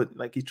wrong foot.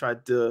 Like he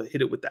tried to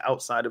hit it with the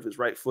outside of his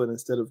right foot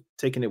instead of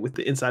taking it with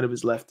the inside of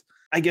his left.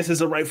 I guess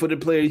as a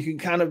right-footed player, you can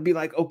kind of be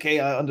like, okay,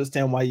 I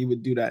understand why you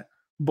would do that.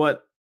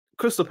 But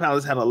Crystal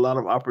Palace had a lot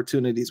of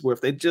opportunities where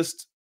if they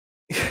just,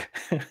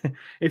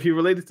 if you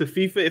relate it to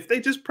FIFA, if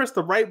they just pressed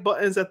the right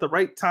buttons at the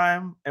right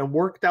time and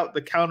worked out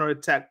the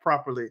counterattack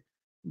properly,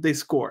 they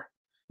score.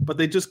 But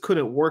they just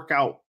couldn't work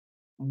out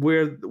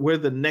where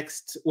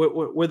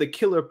the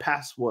killer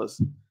pass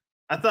was.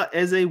 I thought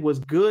Eze was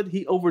good.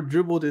 He over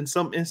dribbled in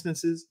some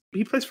instances.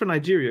 He plays for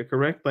Nigeria,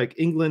 correct? Like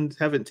England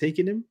haven't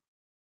taken him,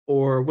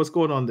 or what's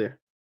going on there?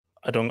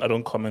 I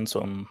don't comment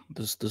on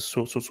this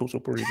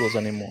Super Eagles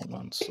anymore,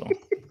 man. So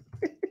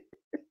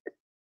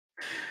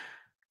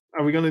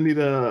are we gonna need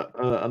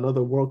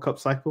another World Cup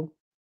cycle?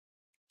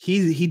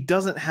 He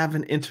doesn't have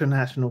an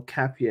international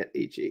cap yet,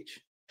 HH.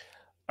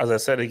 As I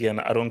said again,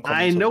 I don't.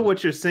 I know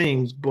what you're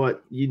saying,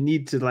 but you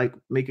need to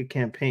make a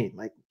campaign.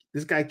 Like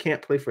this guy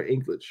can't play for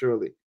England,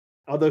 surely.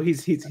 Although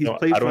he's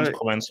played. I don't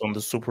comment on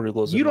the Super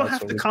Eagles. You don't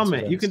have to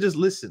comment. You can just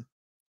listen.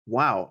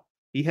 Wow,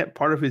 he had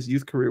part of his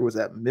youth career was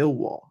at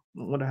Millwall.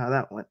 I wonder how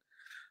that went.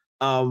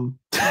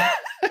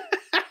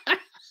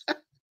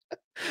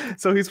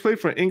 So he's played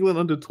for England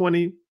under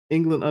 20,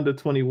 England under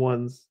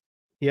 21s.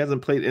 He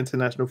hasn't played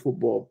international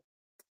football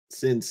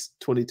since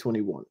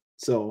 2021.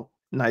 So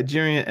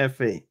Nigerian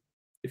FA.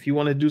 If you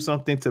want to do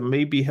something to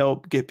maybe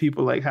help get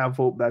people like Have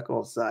Hope back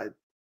on side,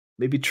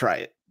 maybe try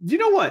it. You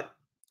know what?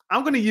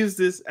 I'm going to use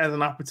this as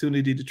an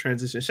opportunity to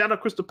transition. Shout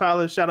out Crystal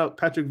Palace. Shout out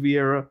Patrick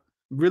Vieira.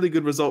 Really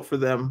good result for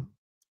them.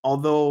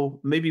 Although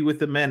maybe with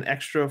the man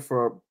extra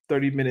for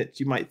 30 minutes,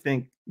 you might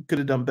think you could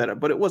have done better,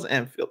 but it was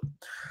Anfield.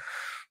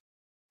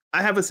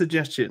 I have a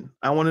suggestion.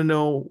 I want to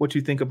know what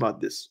you think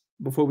about this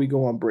before we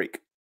go on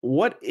break.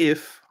 What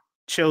if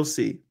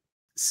Chelsea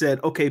said,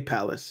 okay,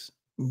 Palace,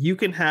 you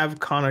can have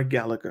Conor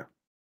Gallagher,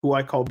 who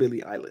I call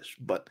Billie Eilish,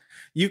 but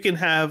you can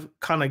have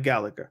Conor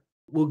Gallagher.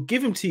 we'll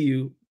give him to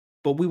you,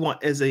 but we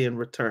want Eze in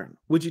return.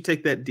 Would you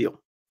take that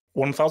deal?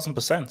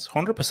 1,000%,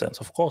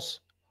 100%, of course.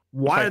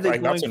 Why are they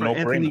going for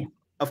Anthony?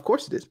 Of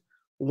course it is.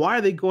 Why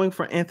are they going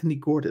for Anthony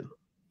Gordon?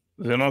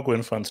 They're not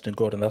going for Anthony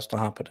Gordon. That's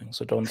not happening.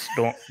 So don't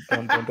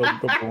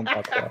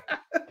back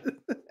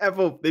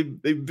up. They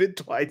bid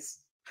twice.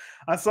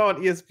 I saw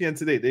on ESPN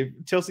today.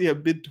 Chelsea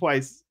have bid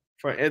twice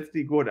for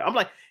Anthony Gordon. I'm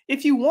like,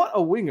 if you want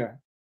a winger,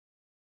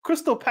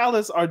 Crystal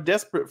Palace are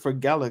desperate for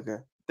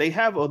Gallagher. They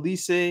have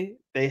Olise.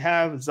 They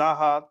have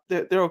Zaha.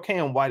 They're okay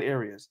in wide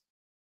areas.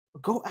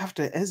 Go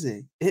after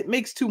Eze. It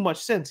makes too much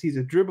sense. He's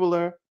a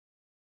dribbler.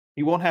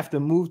 He won't have to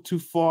move too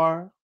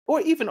far. Or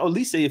even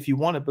Olise if you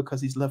want it,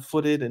 because he's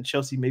left-footed and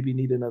Chelsea maybe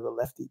need another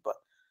lefty. But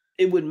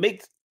it would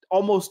make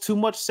almost too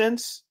much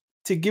sense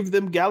to give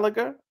them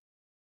Gallagher.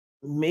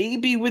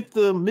 Maybe with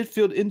the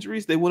midfield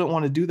injuries, they wouldn't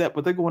want to do that,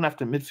 but they're going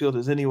after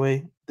midfielders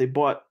anyway. They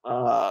bought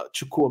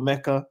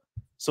Chukwuemeka.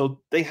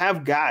 So they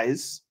have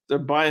guys. They're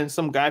buying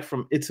some guy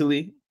from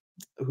Italy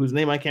whose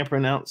name I can't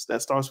pronounce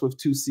that starts with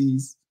 2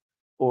 C's,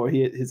 or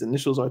his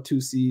initials are 2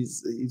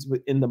 C's. He's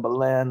in the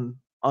Milan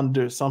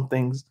under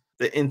somethings.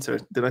 The Inter.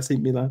 Did I say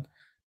Milan?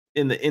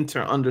 In the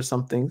Inter under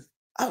something.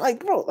 I'm like,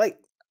 bro, like,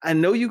 I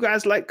know you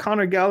guys like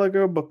Conor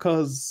Gallagher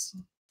because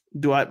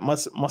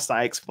must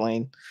I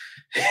explain?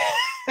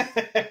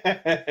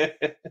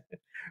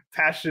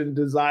 Passion,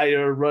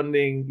 desire,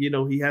 running,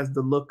 he has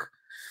the look.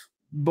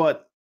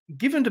 But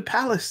give him to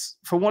Palace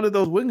for one of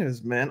those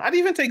wingers, man. I'd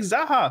even take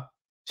Zaha.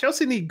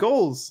 Chelsea need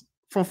goals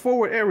from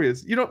forward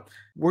areas.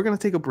 We're going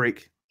to take a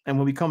break. And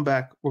when we come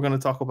back, we're going to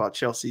talk about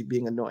Chelsea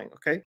being annoying,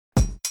 okay?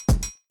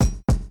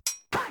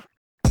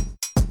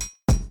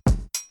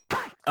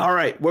 All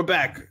right, we're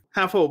back.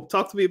 Half Hope,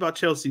 talk to me about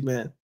Chelsea,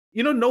 man.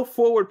 No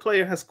forward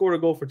player has scored a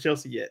goal for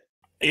Chelsea yet.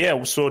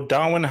 Yeah, so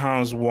Darwin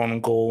has 1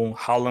 goal.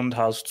 Haaland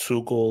has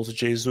 2 goals.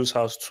 Jesus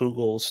has 2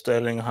 goals.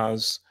 Sterling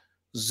has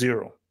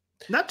 0.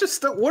 Not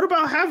just what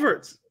about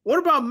Havertz? What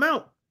about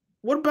Mount?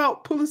 What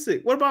about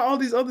Pulisic? What about all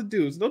these other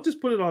dudes? Don't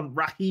just put it on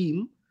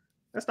Raheem.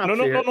 That's not fair.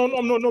 No.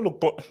 Look,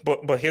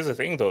 but here's the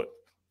thing, though.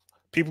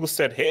 People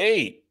said,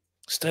 "Hey,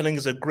 Sterling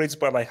is a great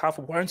player." Like,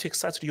 why aren't you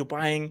excited? You're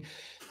buying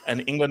an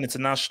England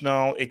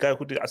international, a guy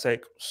who did. I was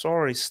like,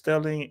 sorry,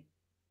 Sterling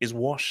is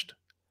washed.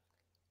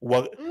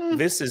 Well,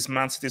 this is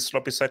Man City's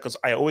sloppy seconds.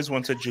 I always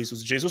wanted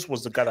Jesus. Jesus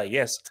was the guy that,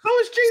 yes. How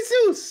is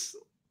Jesus?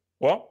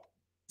 What?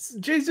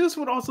 Jesus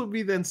would also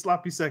be then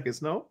sloppy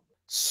seconds, no?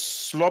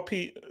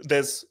 Sloppy,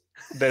 there's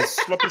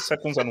sloppy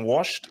seconds and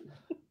washed.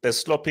 There's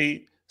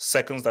sloppy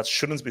seconds that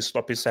shouldn't be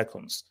sloppy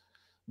seconds.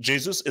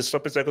 Jesus is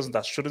sloppy seconds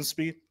that shouldn't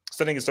be.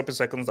 Sterling is sloppy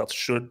seconds that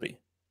should be.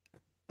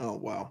 Oh,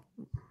 wow.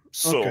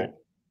 So okay.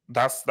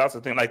 That's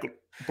the thing. Like,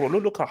 bro,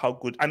 look at how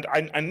good. And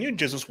I knew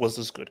Jesus was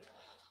this good.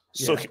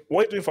 So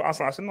what are you doing for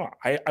Arsenal? I said, no,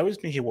 I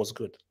always knew he was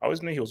good. I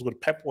always knew he was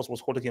good. Pep was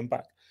holding him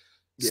back.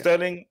 Yeah.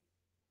 Sterling,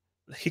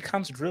 he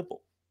can't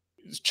dribble.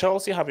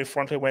 Chelsea have a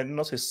front line where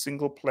not a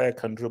single player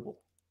can dribble.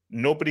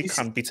 Nobody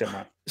can beat a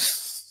man.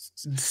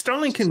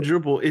 Sterling can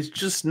dribble. It's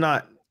just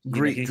not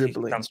great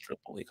dribbling. He can't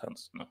dribble. He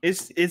can't. No.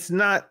 It's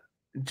not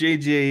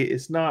JJ.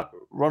 It's not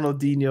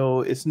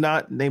Ronaldinho. It's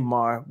not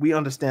Neymar. We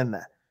understand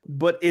that.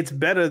 But it's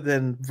better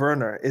than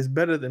Werner. It's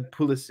better than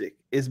Pulisic.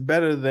 It's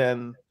better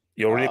than...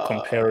 You're really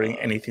comparing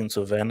anything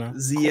to Werner?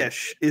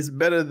 Ziyech. It's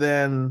better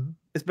than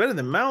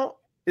Mount.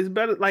 It's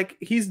better, like,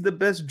 he's the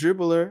best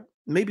dribbler.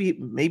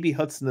 Maybe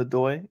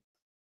Hudson-Odoi.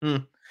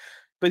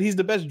 But he's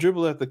the best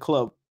dribbler at the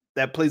club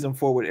that plays in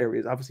forward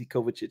areas. Obviously,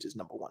 Kovacic is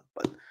number 1.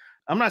 But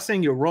I'm not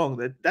saying you're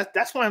wrong.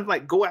 That's why I'm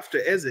like, go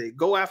after Eze.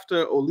 Go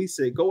after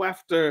Olise. Go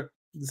after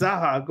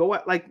Zaha. Go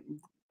at like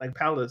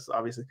Palace,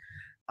 obviously.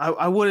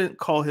 I wouldn't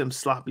call him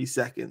sloppy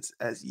seconds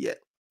as yet.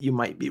 You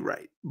might be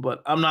right,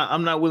 but I'm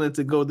not willing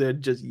to go there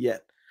just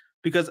yet,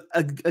 because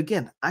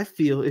again, I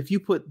feel if you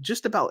put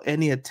just about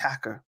any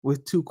attacker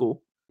with Tuchel,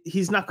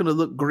 he's not going to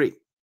look great,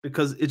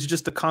 because it's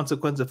just a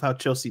consequence of how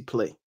Chelsea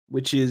play,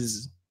 which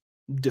is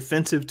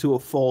defensive to a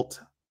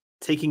fault,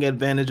 taking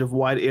advantage of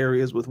wide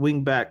areas with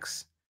wing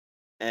backs,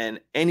 and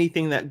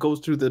anything that goes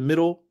through the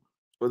middle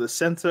or the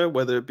center,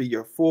 whether it be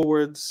your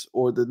forwards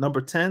or the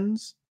number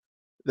 10s,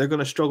 they're going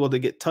to struggle to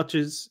get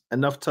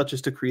enough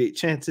touches to create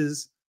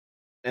chances.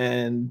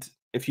 And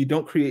if you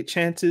don't create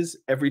chances,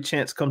 every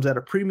chance comes at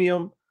a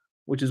premium,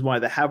 which is why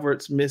the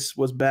Havertz miss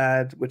was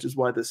bad, which is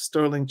why the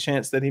Sterling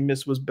chance that he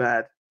missed was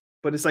bad.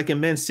 But it's like in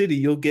Man City,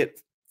 you'll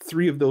get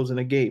 3 of those in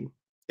a game.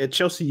 At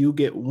Chelsea, you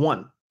get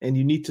 1, and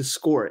you need to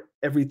score it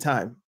every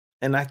time.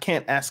 And I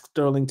can't ask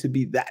Sterling to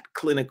be that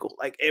clinical.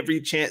 Like, every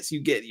chance you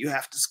get, you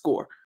have to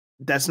score.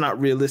 That's not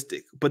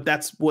realistic. But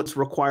that's what's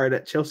required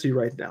at Chelsea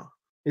right now,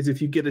 is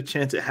if you get a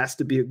chance, it has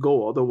to be a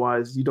goal.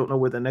 Otherwise, you don't know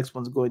where the next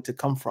one's going to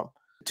come from.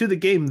 To the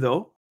game,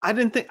 though, I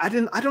don't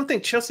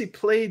think Chelsea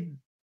played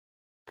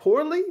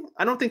poorly.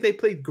 I don't think they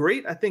played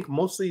great. I think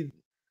mostly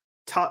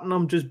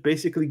Tottenham just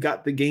basically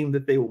got the game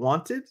that they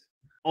wanted.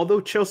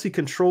 Although Chelsea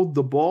controlled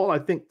the ball, I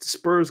think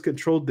Spurs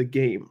controlled the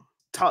game.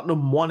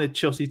 Tottenham wanted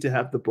Chelsea to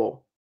have the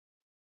ball.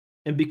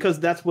 And because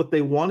that's what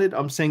they wanted,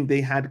 I'm saying they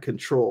had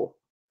control.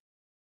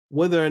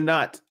 Whether or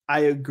not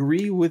I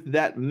agree with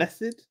that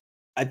method,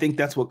 I think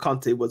that's what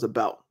Conte was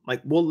about.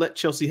 Like, we'll let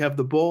Chelsea have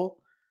the ball,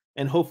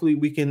 and hopefully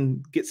we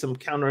can get some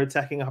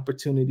counterattacking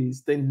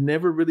opportunities. They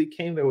never really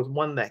came. There was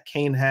one that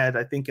Kane had,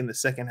 I think, in the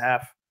second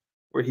half,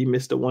 where he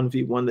missed a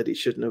 1v1 that he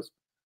shouldn't have.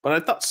 But I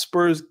thought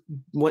Spurs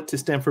went to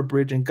Stamford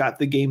Bridge and got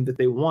the game that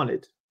they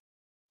wanted.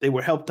 They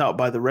were helped out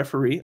by the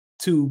referee.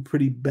 2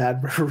 pretty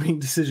bad refereeing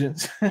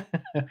decisions.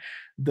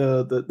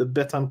 the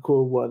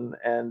Betancourt one,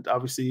 and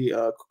obviously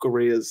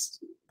Cucurella's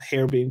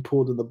hair being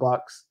pulled in the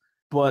box.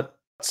 But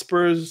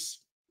Spurs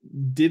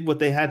did what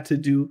they had to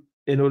do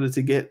in order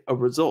to get a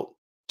result.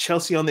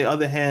 Chelsea, on the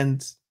other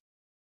hand,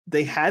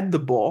 they had the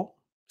ball,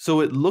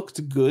 so it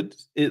looked good.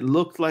 It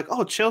looked like,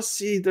 oh,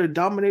 Chelsea, they're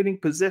dominating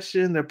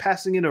possession, they're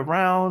passing it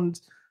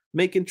around,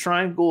 making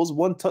triangles,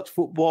 one-touch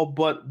football,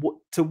 but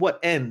to what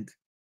end?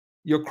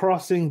 You're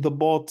crossing the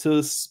ball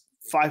to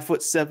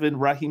 5'7"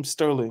 Raheem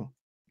Sterling.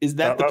 Is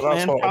that the plan?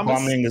 That's what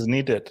Aubameyang is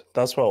needed.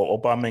 That's what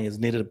Aubameyang is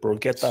needed, bro.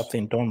 Get that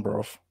thing done,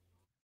 bro.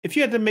 If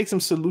you had to make some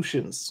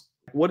solutions,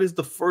 what is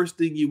the first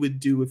thing you would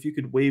do if you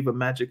could wave a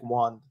magic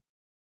wand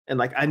and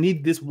like, I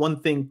need this one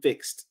thing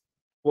fixed?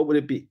 What would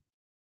it be?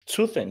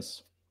 2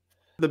 things.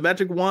 The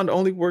magic wand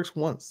only works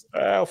once.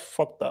 Oh,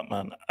 fuck that,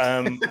 man.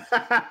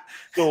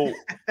 So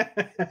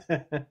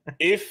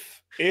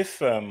if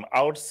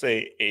I would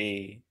say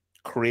a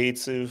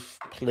creative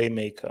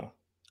playmaker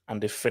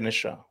and a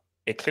finisher,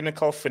 a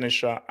clinical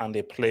finisher and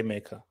a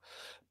playmaker,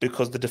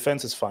 because the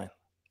defense is fine.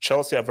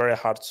 Chelsea are very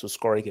hard to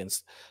score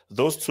against.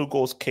 Those 2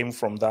 goals came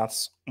from that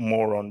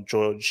moron,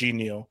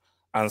 Jorginho,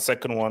 and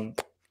second one,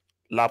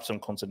 lapse in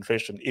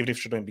concentration, even if it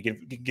shouldn't be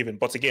given.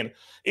 But again,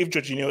 if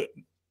Jorginho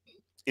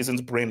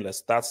isn't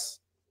brainless, that's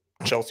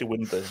Chelsea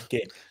win the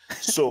game.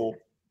 So,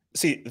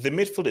 see, the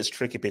midfield is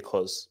tricky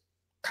because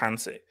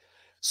Kante.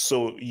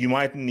 So you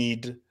might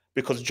need,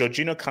 because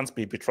Jorginho can't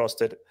be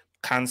trusted,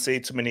 can't say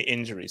too many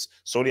injuries.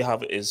 So all you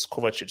have is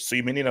Kovacic. So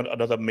you may need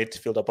another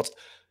midfielder. But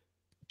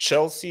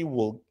Chelsea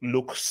will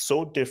look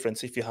so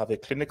different if you have a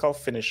clinical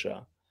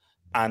finisher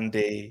and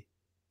a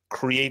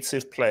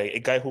creative play, a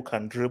guy who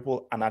can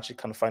dribble and actually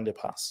can find a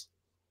pass.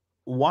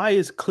 Why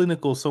is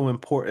clinical so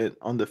important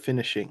on the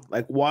finishing?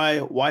 Like,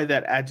 why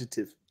that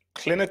adjective?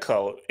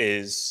 Clinical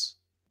is,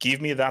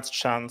 give me that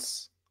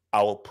chance,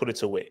 I will put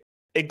it away.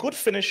 A good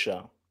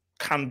finisher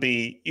can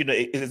be,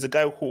 is a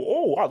guy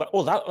who,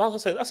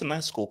 that's a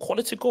nice goal,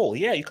 quality goal.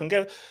 Yeah, you can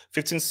get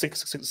 15,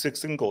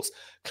 16 goals.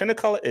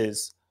 Clinical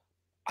is,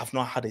 I've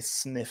not had a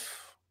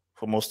sniff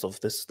for most of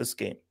this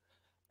game.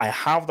 I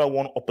have that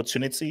one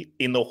opportunity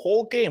in the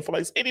whole game for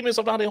like 80 minutes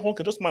of that whole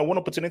game, just my one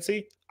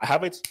opportunity. I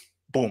have it,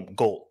 boom,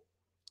 goal.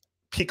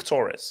 Pick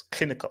Torres,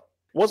 clinical.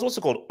 What's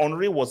it called?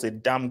 Henry was a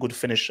damn good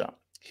finisher.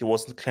 He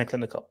wasn't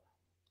clinical.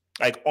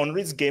 Like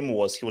Henry's game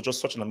was, he was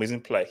just such an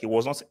amazing player. He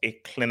was not a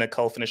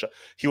clinical finisher.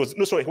 He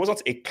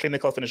wasn't a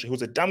clinical finisher. He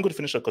was a damn good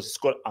finisher because he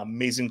scored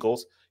amazing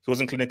goals. He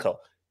wasn't clinical.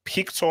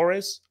 Pick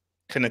Torres,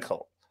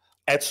 clinical.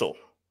 Eto'o,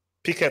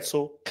 pick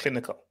Eto'o,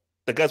 clinical.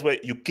 The guys where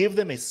you give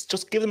them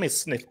just give them a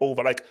sniff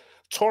over. Like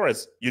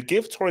Torres, you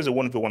give Torres a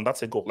 1v1,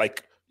 that's a goal.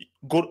 Like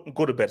go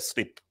to bed,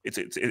 sleep. It's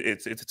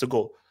a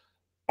goal.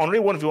 Henry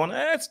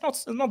 1v1, it's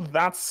not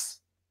that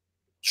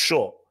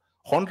sure.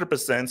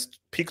 100%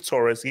 pick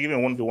Torres, even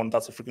 1v1,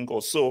 that's a freaking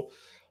goal. So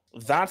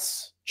that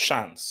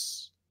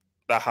chance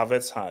that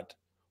Havertz had,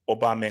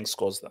 Aubameyang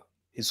scores that.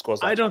 He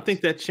scores that. I don't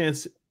think that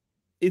chance,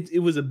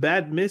 it was a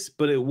bad miss,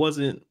 but it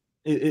wasn't,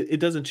 it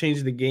doesn't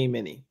change the game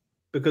any,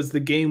 because the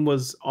game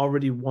was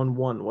already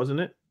 1-1, wasn't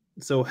it?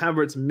 So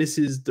Havertz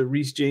misses the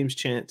Reece James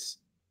chance,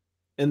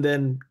 and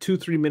then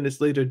 2-3 minutes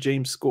later,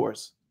 James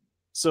scores.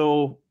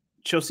 So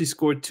Chelsea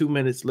scored 2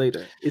 minutes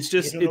later. It's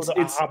just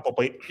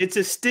it's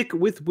a stick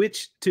with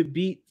which to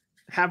beat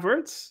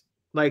Havertz.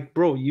 Like,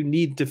 bro, you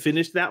need to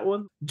finish that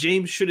one.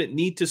 James shouldn't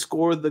need to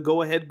score the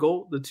go-ahead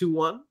goal, the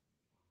 2-1,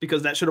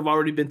 because that should have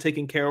already been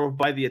taken care of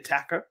by the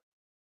attacker.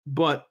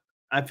 But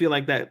I feel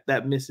like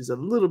that miss is a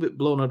little bit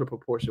blown out of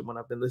proportion when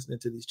I've been listening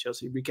to these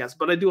Chelsea recaps.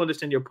 But I do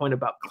understand your point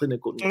about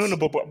clinicalness. No,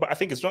 but I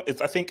think it's not.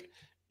 I think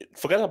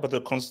forget about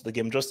the context of the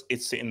game. Just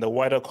it's in the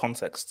wider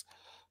context.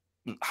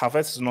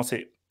 Havertz is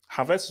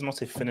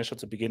not a finisher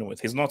to begin with.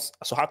 He's not.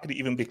 So how could he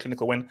even be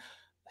clinical when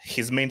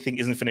his main thing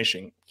isn't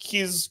finishing?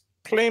 He's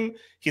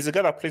a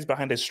guy that plays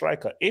behind a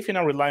striker. If you're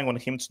not relying on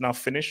him to now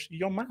finish,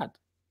 you're mad.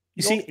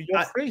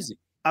 You're crazy.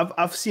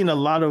 I've seen a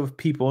lot of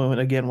people, and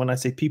again, when I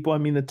say people, I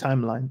mean the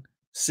timeline,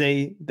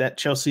 say that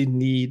Chelsea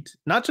need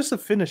not just a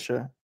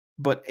finisher,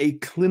 but a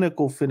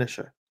clinical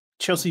finisher.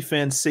 Chelsea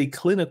fans say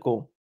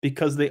clinical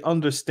because they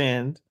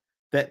understand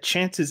that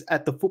chances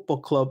at the football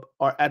club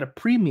are at a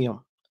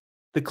premium.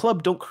 The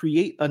club don't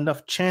create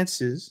enough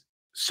chances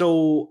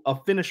so a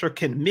finisher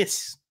can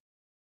miss.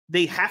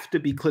 They have to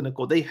be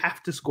clinical. They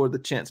have to score the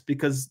chance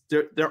because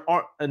there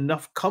aren't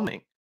enough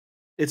coming.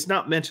 It's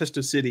not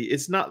Manchester City.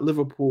 It's not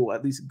Liverpool,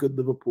 at least good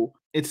Liverpool.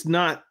 It's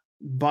not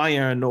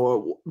Bayern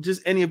or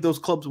just any of those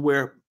clubs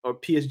or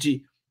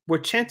PSG, where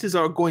chances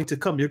are going to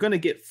come. You're going to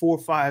get 4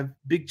 or 5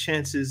 big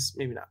chances,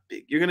 maybe not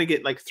big. You're going to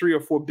get like 3 or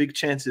 4 big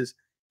chances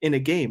in a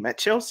game. At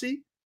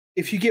Chelsea,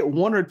 if you get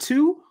one or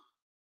two,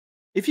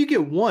 if you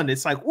get one,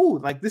 it's like, ooh,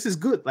 like this is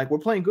good. Like we're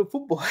playing good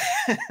football.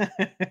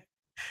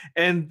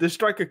 And the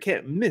striker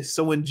can't miss.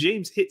 So when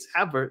James hits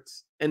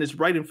Havertz and it's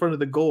right in front of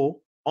the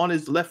goal on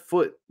his left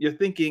foot, you're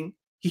thinking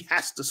he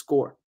has to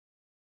score.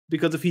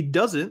 Because if he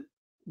doesn't,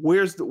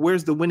 where's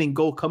the winning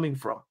goal coming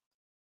from?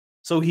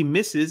 So he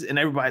misses and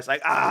everybody's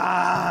like,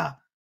 ah.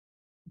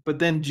 But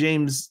then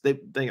James, they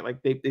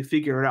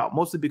figure it out,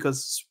 mostly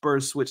because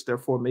Spurs switched their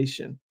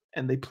formation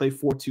and they play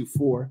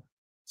 4-2-4.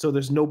 So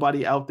there's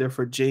nobody out there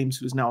for James,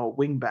 who's now a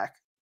wing back.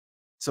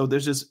 So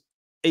there's just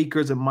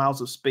acres and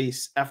miles of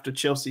space after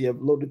Chelsea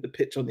have loaded the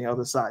pitch on the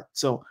other side.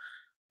 So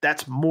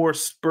that's more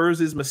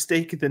Spurs'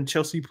 mistake than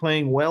Chelsea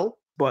playing well.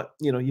 But,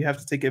 you have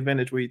to take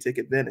advantage where you take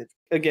advantage.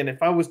 Again,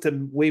 if I was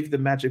to wave the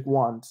magic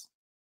wand,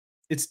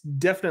 it's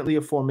definitely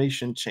a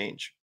formation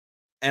change.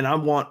 And I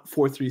want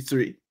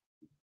 4-3-3.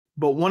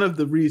 But one of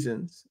the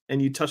reasons,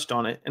 and you touched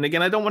on it, and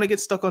again, I don't want to get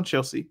stuck on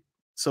Chelsea.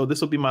 So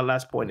this will be my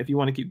last point. If you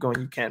want to keep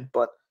going, you can.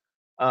 But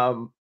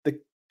the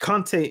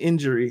Conte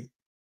injury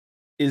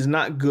is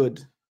not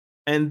good.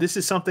 And this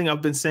is something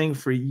I've been saying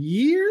for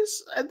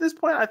years at this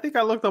point. I think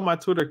I looked on my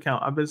Twitter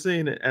account. I've been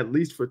saying it at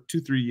least for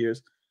 2-3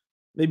 years,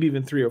 maybe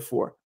even 3 or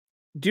 4.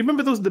 Do you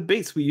remember those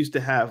debates we used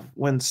to have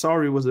when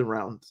Sarri was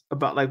around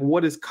about like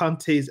what is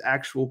Conte's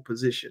actual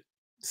position?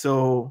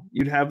 So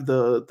you'd have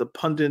the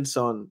pundits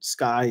on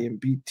Sky and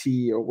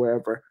BT or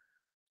wherever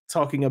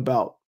talking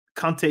about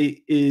Conte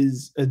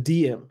is a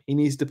DM. He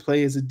needs to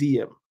play as a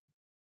DM.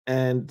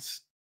 And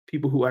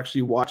people who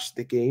actually watch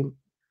the game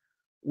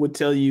would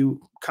tell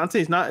you Conte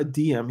is not a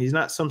DM. He's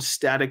not some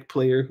static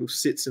player who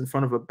sits in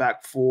front of a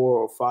back 4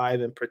 or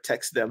 5 and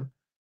protects them.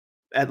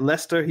 At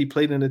Leicester, he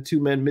played in a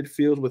 2-man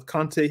midfield. With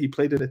Conte, he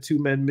played in a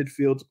 2-man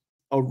midfield,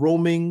 a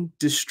roaming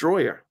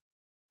destroyer,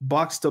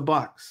 box to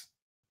box.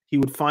 He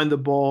would find the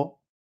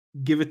ball,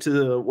 give it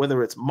to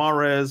whether it's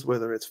Mahrez,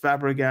 whether it's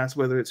Fabregas,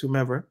 whether it's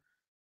whomever,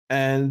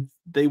 and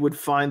they would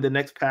find the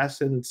next pass,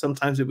 and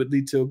sometimes it would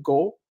lead to a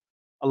goal.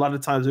 A lot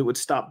of times it would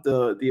stop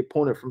the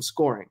opponent from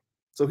scoring.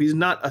 So he's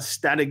not a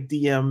static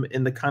DM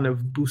in the kind of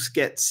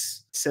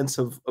Busquets sense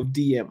of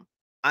DM.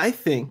 I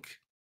think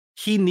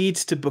he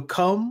needs to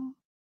become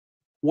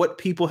what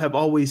people have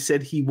always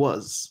said he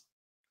was.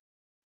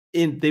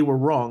 They were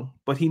wrong,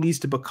 but he needs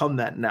to become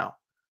that now.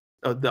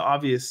 The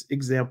obvious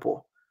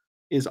example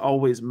is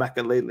always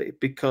Makelele,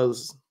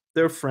 because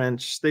they're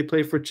French, they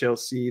play for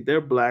Chelsea,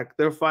 they're black,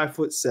 they're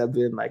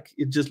 5'7". Like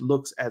it just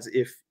looks as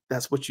if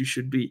that's what you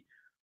should be.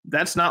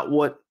 That's not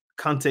what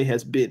Conte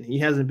has been. He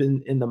hasn't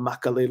been in the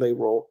Makelele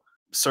role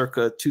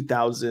circa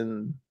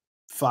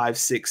 2005,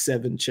 6,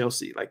 7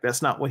 Chelsea. Like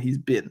that's not what he's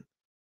been.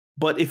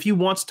 But if he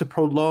wants to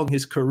prolong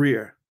his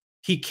career,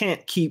 he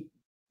can't keep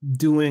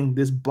doing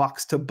this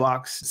box to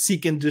box,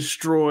 seek and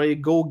destroy,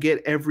 go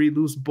get every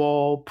loose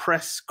ball,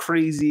 press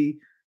crazy.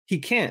 He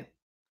can't.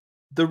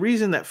 The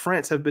reason that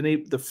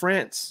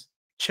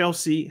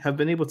Chelsea have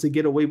been able to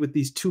get away with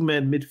these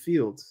 2-man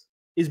midfields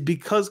is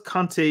because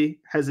Conte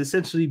has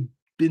essentially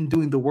been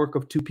doing the work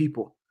of 2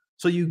 people.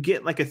 So you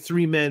get like a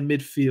 3-man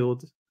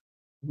midfield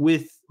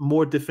with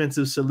more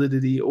defensive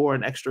solidity or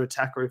an extra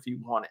attacker if you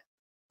want it.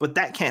 But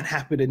that can't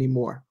happen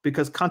anymore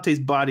because Conte's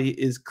body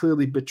is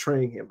clearly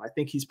betraying him. I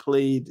think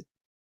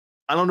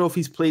I don't know if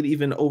he's played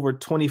even over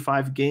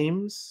 25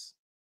 games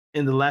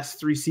in the last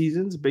 3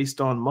 seasons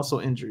based on muscle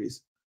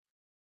injuries.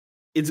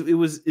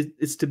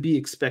 It's to be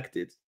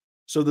expected.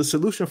 So the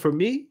solution for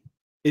me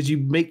is you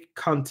make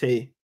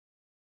Conte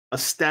a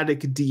static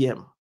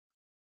DM,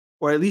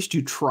 or at least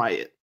you try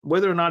it.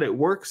 Whether or not it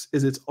works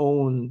is its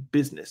own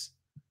business.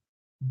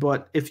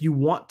 But if you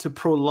want to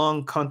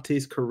prolong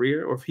Conte's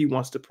career, or if he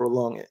wants to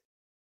prolong it,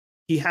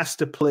 he has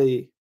to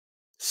play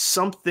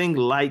something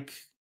like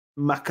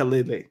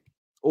Makelele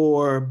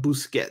or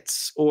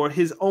Busquets or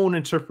his own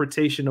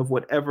interpretation of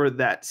whatever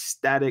that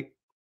static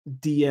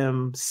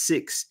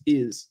DM6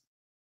 is.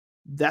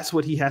 That's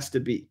what he has to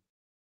be.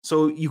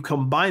 So you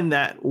combine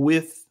that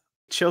with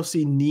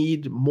Chelsea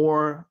need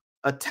more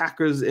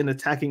attackers in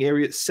attacking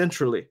areas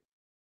centrally.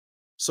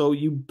 So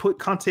you put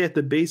Conte at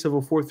the base of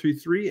a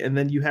 4-3-3, and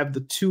then you have the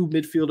 2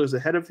 midfielders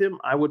ahead of him.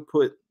 I would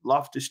put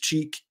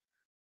Loftus-Cheek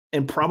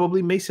and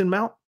probably Mason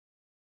Mount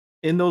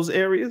in those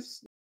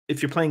areas.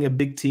 If you're playing a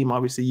big team,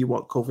 obviously you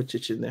want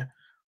Kovacic in there.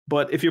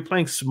 But if you're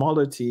playing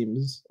smaller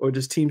teams or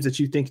just teams that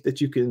you think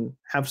that you can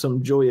have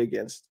some joy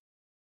against,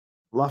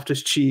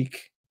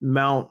 Loftus-Cheek,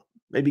 Mount,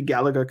 maybe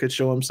Gallagher could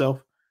show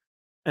himself.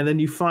 And then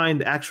you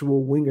find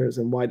actual wingers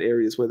in wide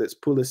areas, whether it's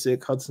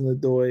Pulisic,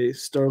 Hudson-Odoi,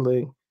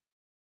 Sterling,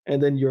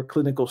 and then your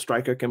clinical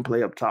striker can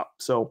play up top.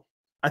 So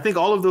I think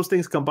all of those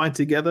things combined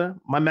together,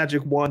 my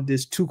magic wand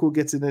is Tuchel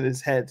gets it in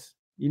his head.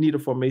 You need a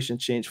formation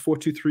change,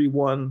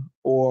 4-2-3-1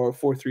 or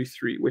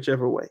 4-3-3,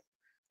 whichever way.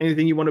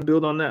 Anything you want to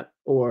build on that?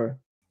 Or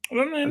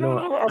No, I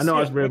know I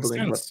was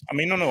rambling. But... I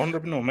mean,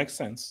 no, makes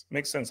sense.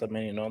 Makes sense. I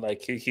mean,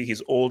 like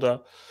he's older.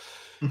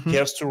 Mm-hmm. He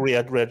has to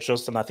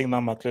readjust, and I think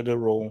that Makelele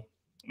role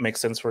makes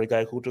sense for a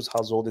guy who just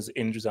has all these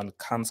injuries and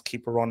can't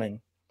keep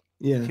running.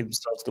 Yeah. Keep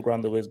himself to the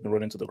ground the way he's been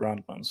running to the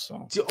ground, man.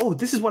 So. Oh,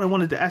 this is what I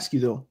wanted to ask you,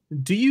 though.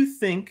 Do you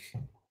think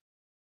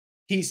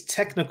he's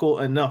technical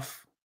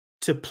enough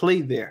to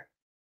play there?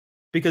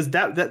 Because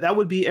that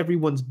would be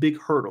everyone's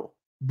big hurdle.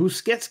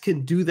 Busquets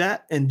can do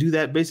that and do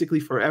that basically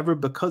forever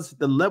because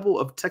the level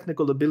of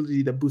technical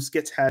ability that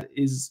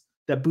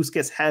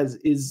Busquets has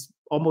is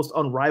almost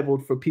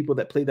unrivaled for people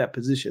that play that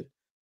position.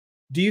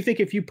 Do you think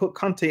if you put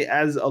Kanté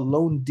as a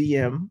lone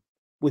DM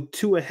with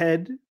two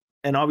ahead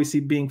and obviously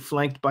being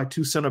flanked by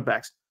two center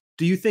backs,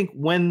 do you think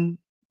when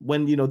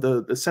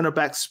the center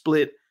back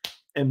split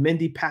and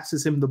Mendy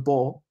passes him the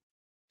ball,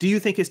 do you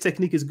think his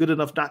technique is good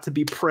enough not to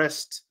be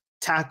pressed,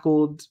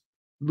 tackled,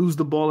 lose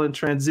the ball in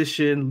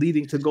transition,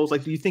 leading to goals?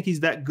 Like, do you think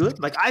he's that good?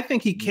 Like, I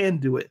think he can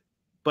do it,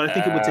 but I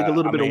think it would take a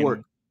little bit of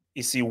work.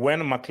 You see,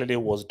 when Makelele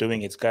was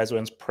doing it, guys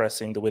weren't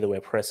pressing the way they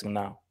were pressing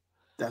now.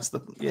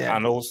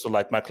 And also,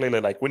 like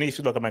Makelele, like when you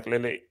look at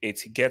Makelele,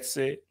 he gets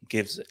it,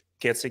 gives it,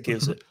 gets it,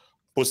 gives it.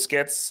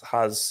 Busquets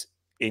has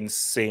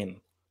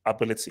insane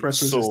ability.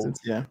 Press resistance,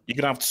 yeah. You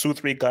can have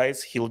 2-3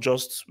 guys, he'll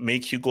just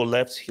make you go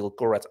left, he'll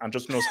go right, and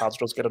just knows how to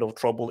just get out of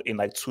trouble in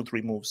like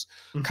 2-3 moves.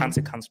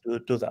 Kanté can't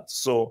do that.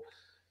 So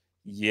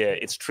yeah,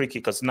 it's tricky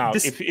because now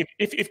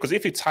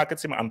if you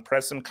target him and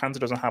press him, Kanté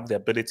doesn't have the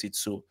ability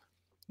to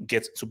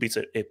get to beat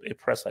a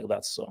press like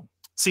that. So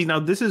see, now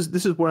this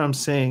is where I'm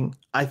saying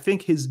I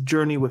think his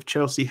journey with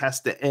Chelsea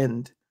has to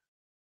end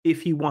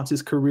if he wants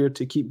his career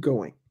to keep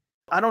going.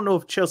 I don't know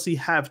if Chelsea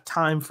have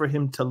time for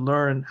him to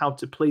learn how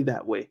to play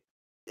that way.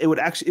 It would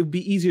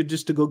be easier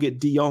just to go get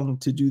De Jong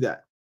to do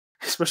that,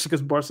 especially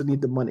because Barca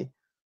need the money.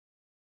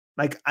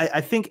 Like,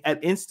 I think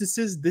at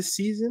instances this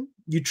season,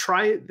 you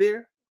try it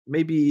there,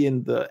 maybe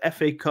in the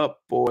FA Cup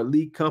or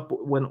League Cup,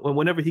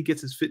 whenever he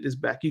gets his fitness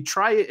back, you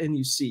try it and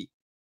you see,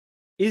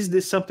 is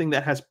this something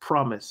that has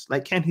promise?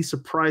 Like, can he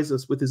surprise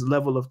us with his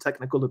level of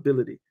technical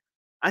ability?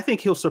 I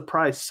think he'll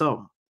surprise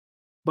some,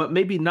 but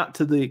maybe not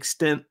to the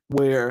extent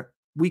where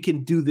we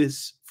can do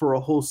this for a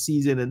whole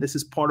season and this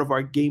is part of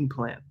our game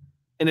plan.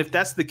 And if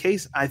that's the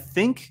case, I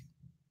think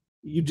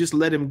you just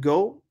let him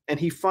go and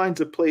he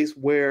finds a place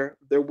where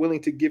they're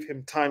willing to give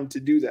him time to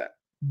do that.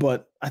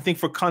 But I think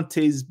for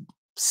Kanté's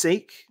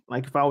sake,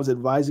 like if I was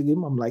advising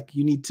him, I'm like,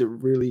 you need to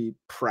really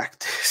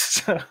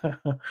practice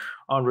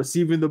on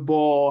receiving the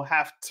ball,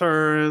 half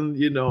turn,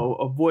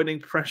 avoiding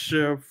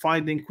pressure,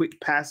 finding quick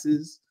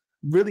passes,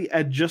 really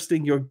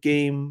adjusting your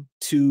game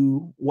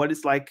to what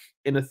it's like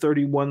in a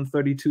 31,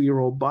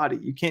 32-year-old body.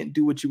 You can't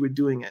do what you were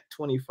doing at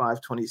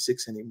 25,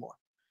 26 anymore.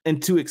 And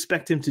to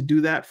expect him to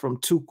do that from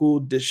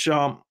Tuchel,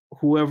 Deschamps,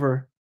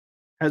 whoever,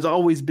 has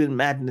always been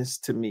madness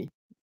to me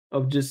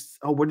of just,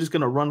 we're just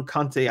going to run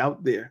Kanté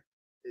out there.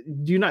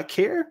 Do you not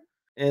care?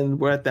 And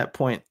we're at that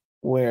point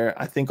where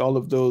I think all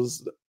of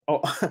those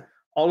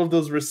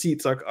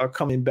receipts are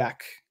coming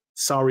back.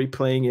 Sarri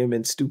playing him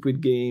in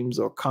stupid games,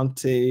 or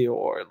Kanté,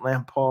 or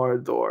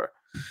Lampard, or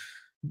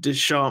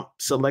Deschamps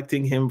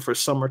selecting him for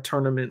summer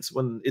tournaments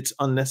when it's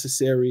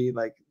unnecessary.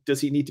 Like,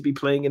 does he need to be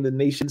playing in the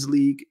Nations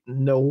League?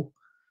 No.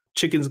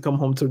 Chickens come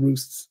home to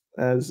roosts,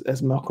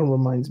 as Malcolm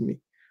reminds me.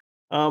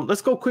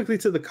 Let's go quickly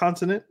to the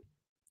continent.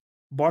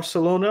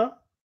 Barcelona,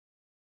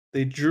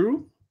 they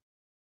drew.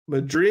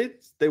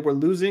 Madrid, they were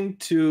losing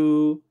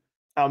to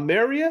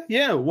Almeria.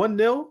 Yeah,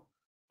 1-0.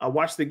 I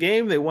watched the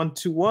game. They won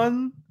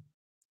 2-1.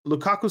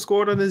 Lukaku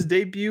scored on his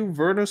debut.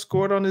 Werner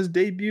scored on his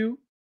debut.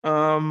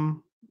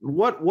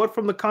 What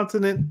from the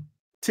continent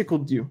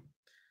tickled you?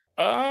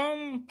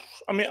 No.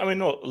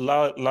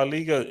 La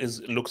Liga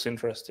looks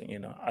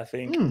interesting. I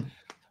think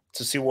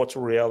to see what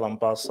Real and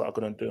Barca are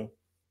going to do.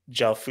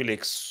 João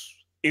Felix,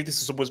 if this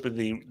is supposed to be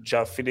the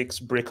João Felix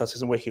breakout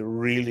season where he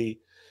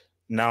really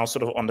now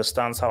sort of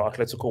understands how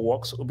Atletico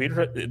works,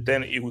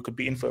 then we could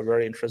be in for a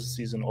very interesting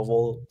season of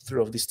all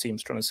three of these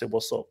teams trying to say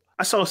what's up.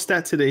 I saw a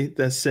stat today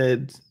that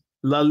said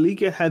La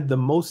Liga had the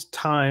most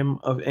time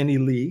of any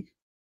league.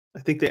 I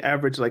think they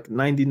averaged like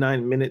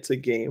 99 minutes a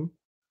game,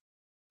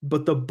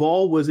 but the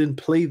ball was in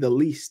play the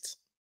least,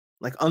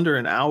 like under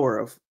an hour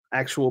of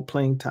actual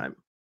playing time.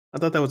 I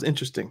thought that was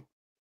interesting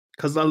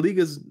because La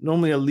Liga is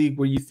normally a league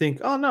where you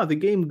think, oh no, the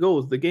game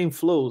goes, the game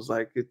flows,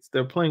 like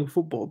they're playing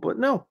football, but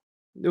no.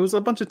 There was a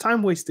bunch of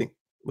time wasting,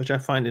 which I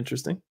find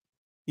interesting.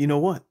 You know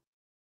what?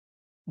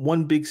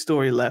 One big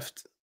story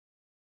left.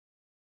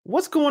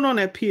 What's going on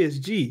at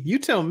PSG? You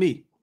tell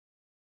me.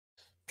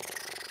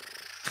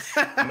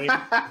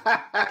 The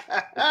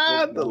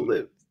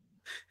lips.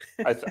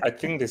 I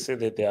think they say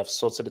that they have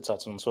sorted it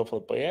out and so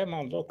forth. But yeah,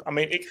 man, look. I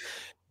mean,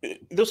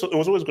 it was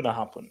always going to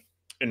happen.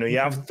 You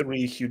have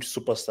three huge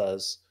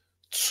superstars,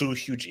 two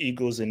huge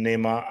egos in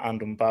Neymar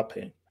and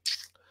Mbappe.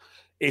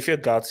 If you're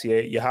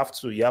Galtier, you have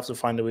to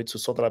find a way to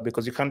sort that out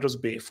because you can't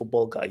just be a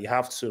football guy. You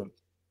have to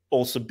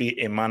also be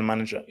a man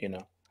manager,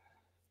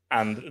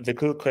 And the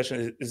good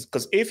question is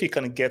because if you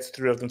can get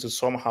three of them to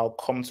somehow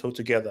come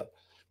together,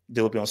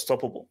 they will be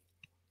unstoppable.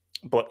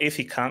 But if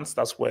he can't,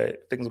 that's where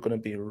things are going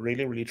to be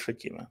really, really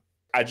tricky, man.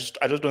 I just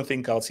don't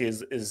think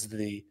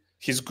Galtier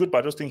he's good, but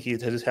I just think he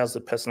has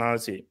the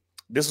personality.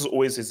 This is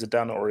always a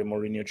Zidane or a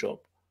Mourinho job.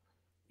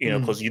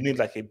 because you need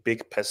like a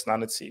big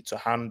personality to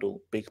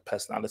handle big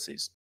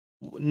personalities.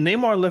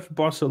 Neymar left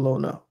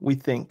Barcelona, we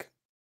think,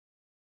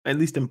 at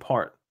least in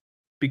part,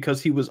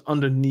 because he was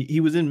in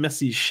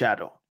Messi's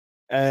shadow.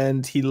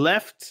 And he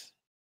left,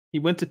 he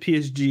went to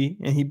PSG,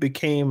 and he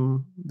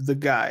became the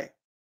guy.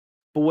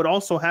 But what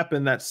also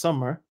happened that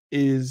summer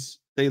is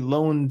they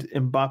loaned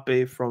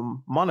Mbappe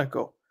from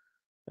Monaco.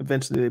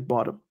 Eventually, they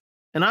bought him.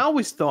 And I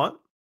always thought,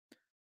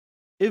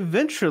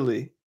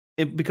 eventually,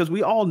 because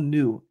we all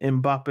knew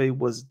Mbappe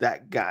was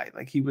that guy.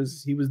 Like, he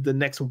was the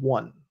next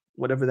one,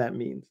 whatever that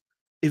means.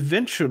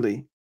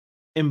 Eventually,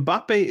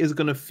 Mbappe is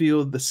going to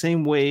feel the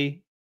same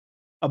way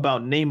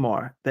about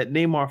Neymar that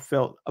Neymar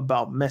felt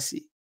about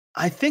Messi.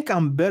 I think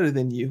I'm better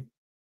than you,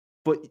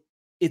 but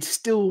it's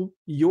still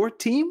your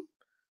team.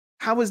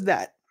 How is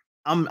that?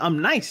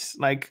 I'm nice.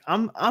 Like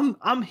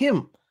I'm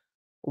him.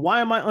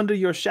 Why am I under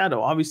your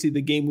shadow? Obviously,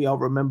 the game we all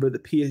remember, the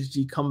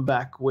PSG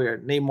comeback where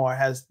Neymar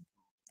has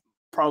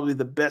probably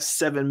the best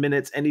 7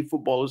 minutes any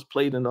footballer's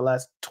played in the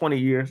last 20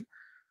 years.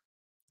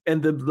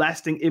 And the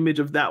lasting image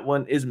of that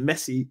one is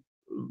Messi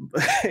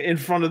in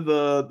front of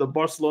the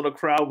Barcelona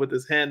crowd with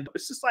his hand.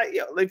 It's just like,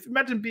 like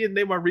imagine being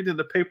Neymar reading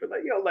the paper,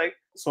 like,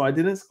 so I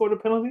didn't score the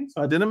penalty,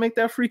 so I didn't make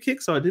that free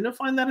kick, so I didn't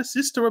find that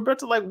assist to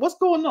Roberto. Like, what's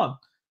going on?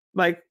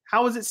 Like,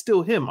 how is it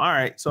still him? All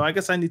right, so I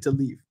guess I need to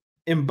leave.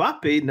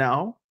 Mbappe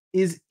now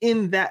is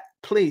in that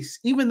place,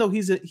 even though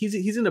he's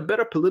in a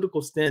better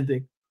political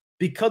standing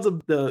because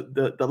of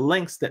the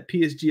lengths that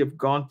PSG have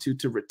gone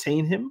to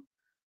retain him.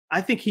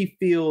 I think he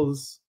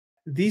feels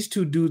these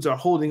two dudes are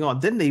holding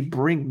on. Then they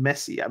bring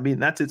Messi. I mean,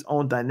 that's its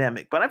own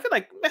dynamic. But I feel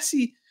like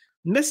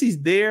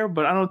Messi's there,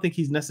 but I don't think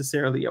he's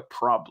necessarily a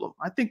problem.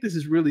 I think this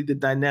is really the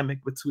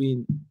dynamic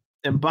between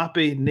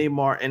Mbappe,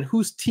 Neymar, and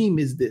whose team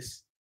is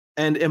this?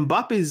 And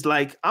Mbappe's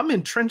like, I'm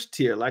entrenched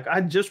here. Like, I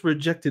just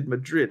rejected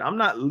Madrid. I'm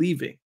not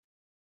leaving.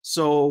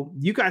 So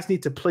you guys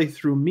need to play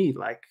through me.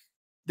 Like,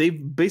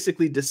 they've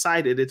basically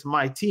decided it's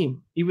my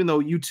team. Even though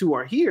you two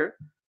are here,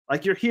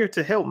 like, you're here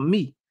to help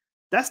me.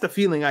 That's the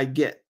feeling I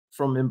get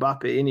from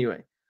Mbappe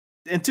anyway.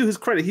 And to his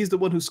credit, he's the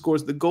one who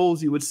scores the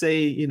goals. You would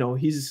say,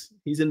 he's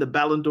in the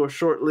Ballon d'Or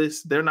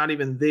shortlist. They're not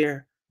even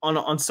there.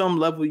 On some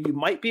level, you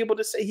might be able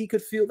to say he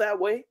could feel that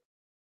way.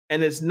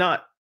 And it's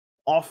not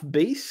off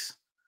base.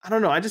 I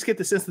don't know. I just get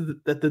the sense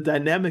that the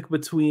dynamic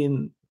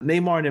between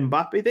Neymar and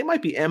Mbappe, they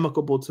might be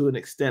amicable to an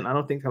extent. I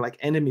don't think they're like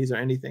enemies or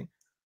anything.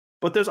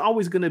 But there's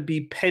always going to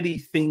be petty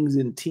things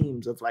in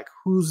teams of like,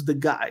 who's the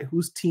guy?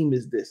 Whose team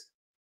is this?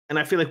 And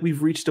I feel like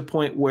we've reached a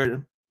point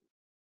where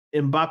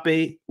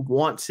Mbappe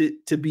wants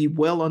it to be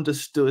well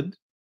understood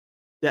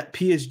that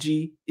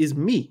PSG is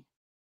me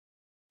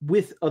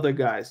with other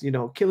guys,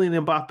 killing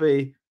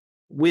Mbappe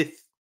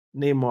with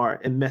Neymar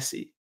and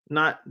Messi,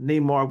 not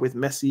Neymar with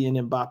Messi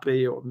and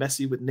Mbappe or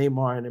Messi with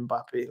Neymar and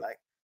Mbappe. Like,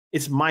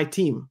 it's my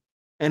team.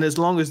 And as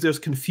long as there's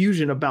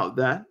confusion about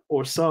that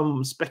or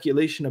some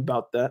speculation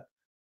about that,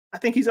 I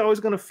think he's always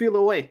going to feel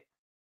away.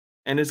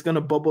 And it's going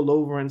to bubble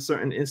over in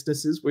certain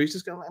instances where he's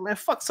just going to like, man,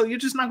 fuck, so you're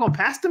just not going to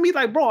pass to me?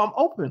 Like, bro, I'm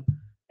open.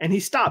 And he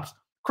stops.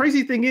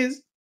 Crazy thing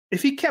is,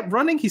 if he kept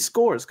running, he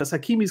scores because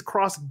Hakimi's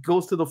cross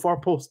goes to the far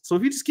post. So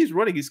if he just keeps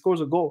running, he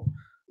scores a goal.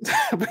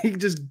 But he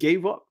just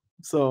gave up.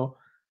 So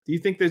do you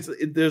think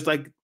there's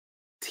like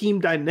team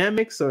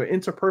dynamics or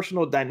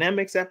interpersonal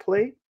dynamics at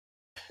play?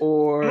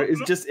 Or is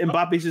just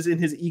Mbappe's just in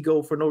his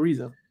ego for no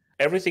reason?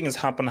 Everything has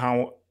happened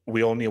how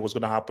we all knew it was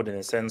going to happen, in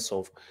a sense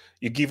of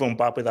you give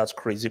Mbappe that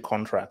crazy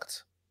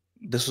contract.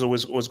 This is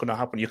always going to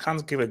happen. You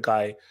can't give a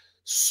guy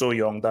so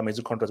young that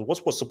amazing contract.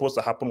 What was supposed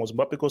to happen was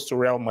Mbappe goes to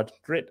Real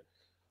Madrid.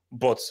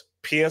 But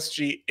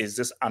PSG is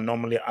this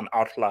anomaly, an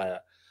outlier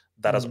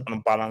that has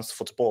unbalanced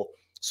football.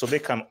 So they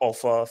can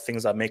offer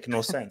things that make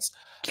no sense.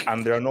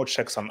 And there are no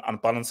checks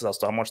and balances as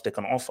to how much they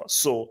can offer.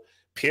 So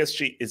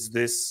PSG is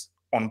this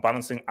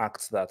unbalancing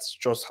act that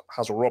just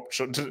has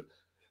ruptured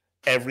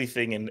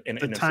everything in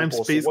time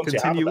football. space So once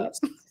continue. you have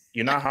that,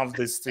 you now have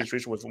this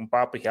situation with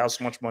Mbappe. He has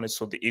so much money,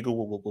 so the ego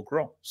will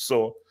grow.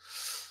 So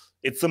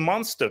it's a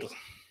monster.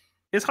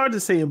 It's hard to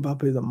say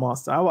Mbappe is a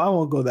monster. I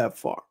won't go that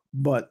far,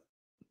 but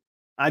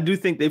I do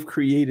think they've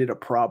created a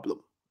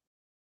problem.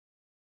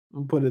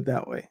 I'll put it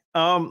that way.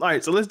 All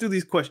right, so let's do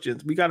these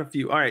questions. We got a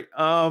few. All right.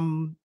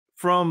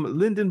 From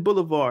Linden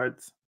Boulevard,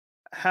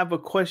 have a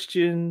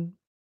question.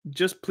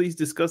 Just please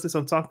discuss this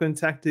on Talking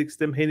Tactics.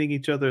 Them hating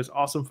each other is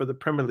awesome for the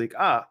Premier League.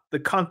 The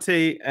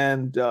Conte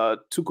and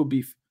Tuchel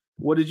beef.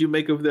 What did you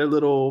make of their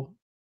little,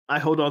 I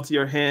hold on to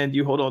your hand,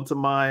 you hold on to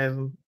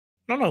mine?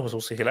 No, it was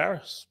also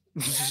hilarious.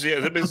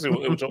 Yeah,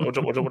 basically,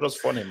 it was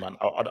funny, man.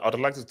 I'd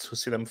like to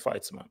see them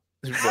fight, man.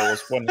 It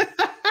was funny.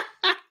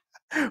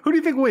 Who do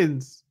you think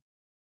wins?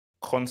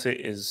 Conte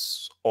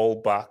is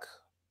all back,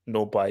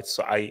 no bites.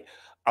 So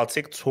I'll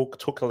take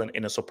Tuchel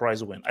in a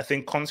surprise win. I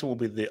think Conte will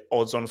be the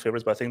odds-on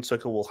favorite, but I think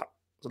Tuchel will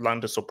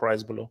land a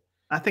surprise below.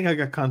 I think I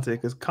got Conte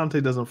because Conte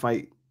doesn't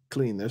fight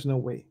clean. There's no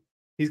way.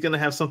 He's going to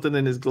have something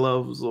in his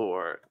gloves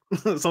or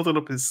something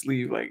up his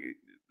sleeve. Like,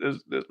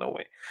 there's no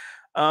way.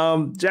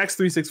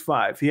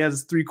 Jax365, he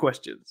has 3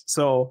 questions.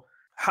 So,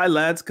 hi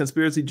lads,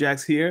 Conspiracy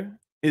Jax here.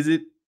 Is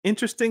it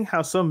Interesting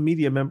how some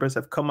media members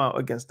have come out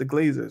against the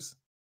Glazers.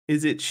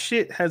 Is it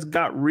shit has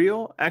got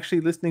real,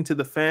 actually listening to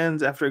the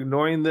fans after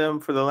ignoring them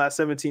for the last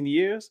 17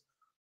 years?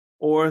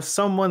 Or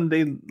someone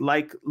they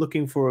like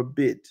looking for a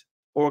bid?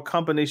 Or a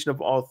combination of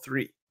all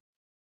three?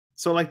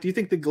 So, like, do you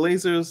think the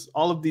Glazers,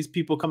 all of these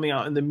people coming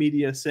out in the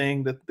media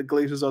saying that the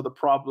Glazers are the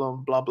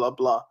problem, blah, blah,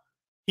 blah.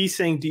 He's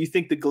saying, do you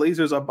think the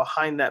Glazers are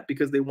behind that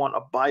because they want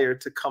a buyer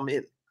to come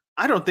in?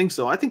 I don't think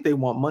so. I think they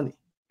want money.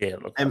 Yeah,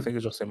 look, I think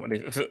it's just a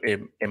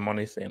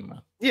money thing,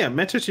 man. Yeah,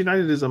 Manchester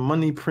United is a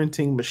money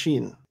printing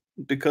machine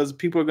because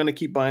people are going to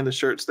keep buying the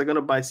shirts. They're going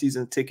to buy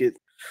season tickets.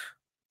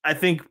 I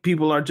think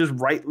people are just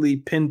rightly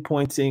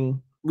pinpointing.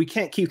 We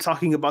can't keep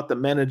talking about the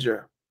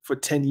manager for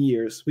 10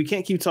 years. We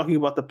can't keep talking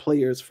about the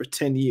players for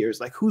 10 years.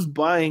 Like, who's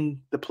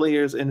buying the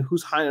players and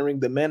who's hiring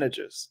the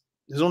managers?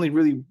 There's only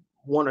really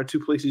one or two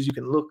places you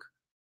can look.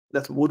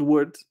 That's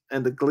Woodward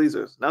and the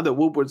Glazers. Now that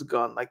Woodward's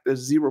gone, like, there's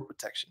zero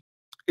protection.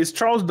 Is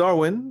Charles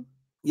Darwin...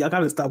 Yeah, I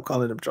gotta stop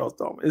calling him Charles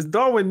Darwin. Is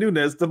Darwin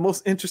Núñez the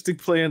most interesting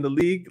player in the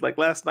league? Like,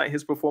 last night,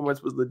 his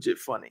performance was legit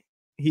funny.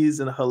 He's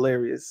a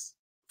hilarious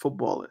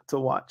footballer to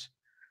watch.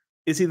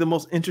 Is he the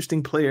most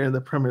interesting player in the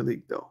Premier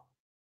League, though?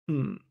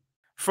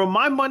 For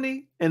my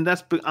money, and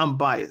I'm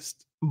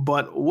biased,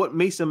 but what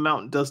Mason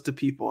Mount does to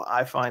people,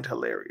 I find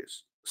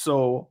hilarious.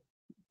 So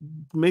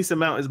Mason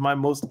Mount is my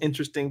most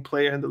interesting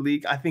player in the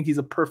league. I think he's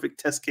a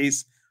perfect test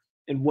case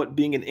in what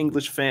being an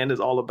English fan is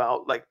all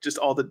about, like just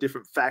all the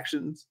different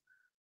factions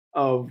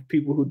of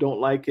people who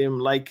don't like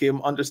him,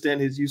 understand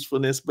his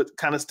usefulness, but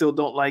kind of still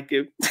don't like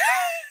him.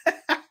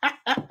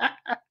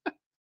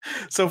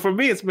 So for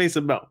me, it's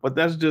Mason Mount, but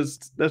that's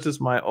just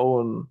my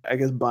own, I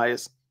guess,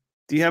 bias.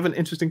 Do you have an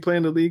interesting player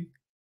in the league?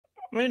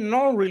 I mean,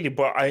 not really,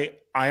 but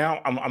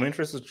I'm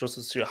interested just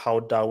to see how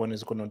Darwin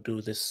is going to do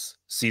this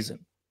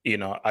season. You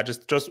know, I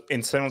just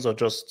in terms of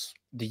just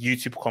the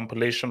YouTube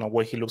compilation of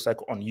what he looks like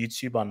on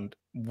YouTube and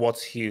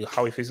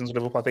how he faces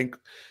Liverpool, I think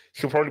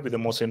he'll probably be the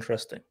most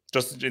interesting.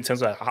 Just in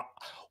terms of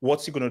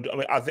what's he going to do. I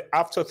mean,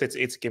 after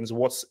 38 games,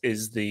 what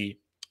is the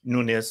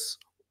Núñez?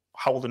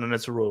 How will the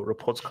Núñez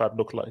report card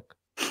look like?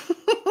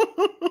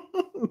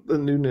 The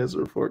Núñez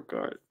report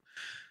card.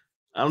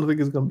 I don't think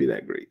it's going to be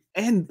that great.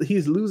 And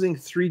he's losing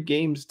 3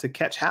 games to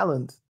catch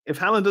Haaland. If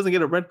Haaland doesn't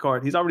get a red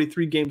card, he's already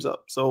 3 games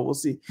up. So we'll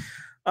see.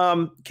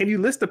 Can you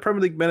list the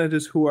Premier League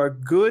managers who are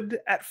good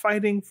at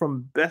fighting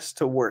from best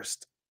to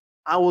worst?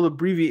 I will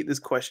abbreviate this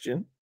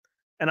question.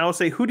 And I will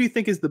say, who do you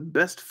think is the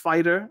best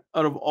fighter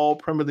out of all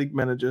Premier League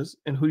managers?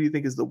 And who do you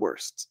think is the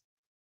worst?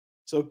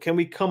 So can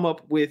we come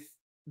up with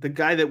the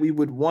guy that we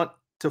would want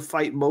to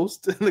fight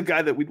most and the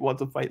guy that we'd want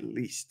to fight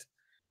least?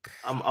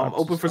 I'm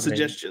open for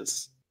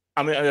suggestions.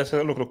 I mean, I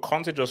said, look,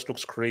 Conte just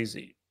looks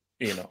crazy,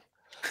 you know.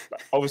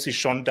 Obviously,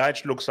 Sean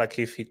Dyche looks like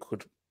if he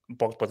could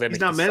box, but then he's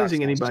not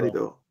managing anybody,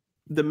 though.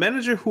 The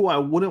manager who I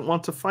wouldn't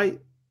want to fight,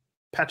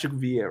 Patrick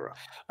Vieira.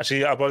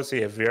 Actually, I'm about to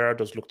say Vieira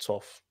does look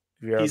tough.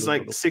 He's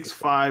like 6'5",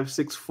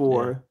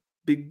 6'4",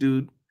 big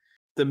dude.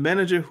 The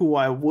manager who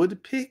I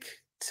would pick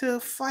to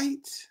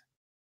fight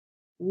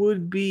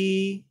would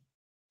be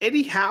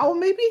Eddie Howe,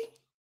 maybe?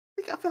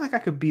 I feel like I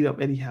could beat up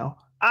Eddie Howe.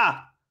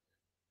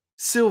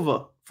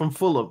 Silva from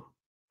Fulham.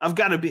 I've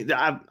got to be.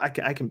 I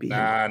can beat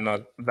him.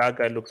 No, that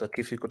guy looks like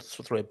if he could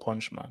throw a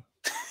punch, man.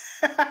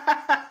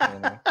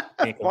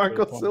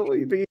 Marco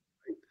Silva.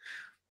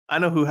 I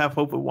know who Half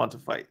Hope would want to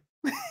fight.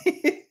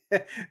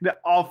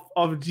 off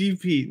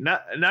GP,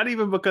 not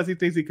even because he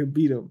thinks he can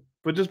beat him,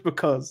 but just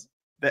because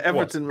the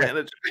Everton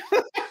manager.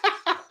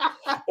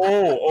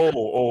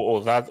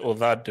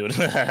 that dude.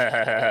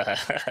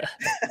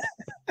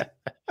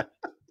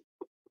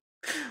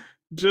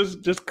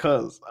 just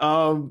cause.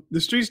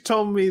 The streets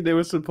told me they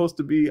were supposed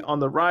to be on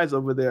the rise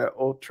over there at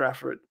Old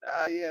Trafford.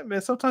 Yeah,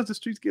 man. Sometimes the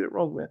streets get it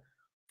wrong, man.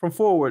 From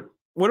forward,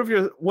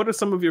 what are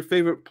some of your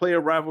favorite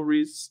player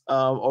rivalries,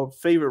 or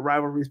favorite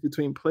rivalries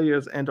between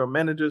players and or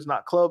managers,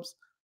 not clubs?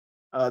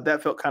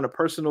 That felt kind of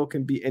personal.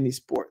 Can be any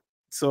sport.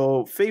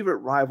 So favorite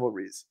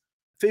rivalries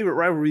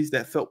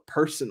that felt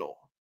personal.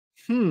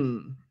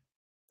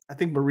 I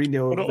think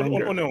Mourinho. No,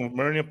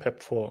 Mourinho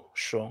Pep for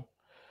sure.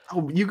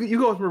 Oh, you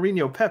go with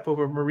Mourinho Pep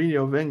over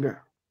Mourinho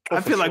Wenger.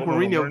 I feel like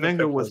Mourinho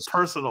Wenger was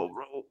personal,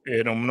 bro.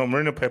 Yeah, no,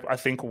 Mourinho Pep, I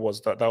think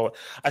was that.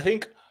 I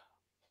think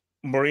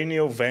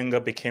Mourinho Wenger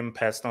became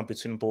personal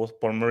between both,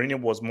 but Mourinho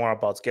was more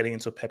about getting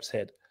into Pep's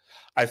head.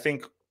 I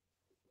think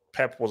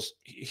Pep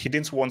he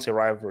didn't want a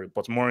rivalry,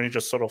 but Mourinho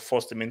just sort of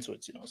forced him into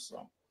it, you know.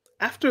 So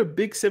after a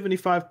big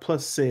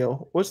 75+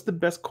 sale, what's the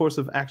best course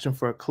of action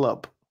for a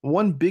club?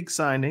 1 big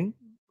signing,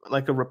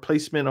 like a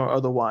replacement or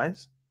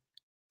otherwise,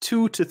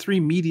 2 to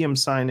 3 medium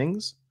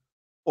signings,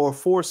 or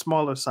 4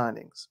 smaller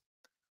signings.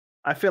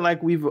 I feel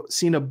like we've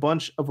seen a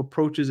bunch of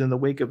approaches in the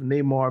wake of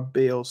Neymar,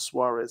 Bale,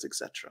 Suarez,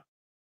 etc.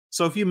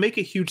 So if you make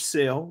a huge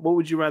sale, what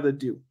would you rather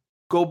do?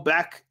 Go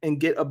back and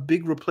get a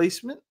big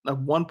replacement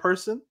of 1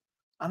 person?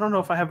 I don't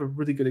know if I have a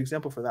really good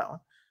example for that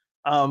one.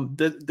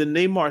 The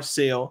Neymar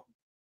sale,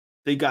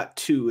 they got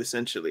 2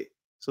 essentially.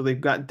 So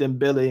they've got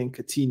Dembele and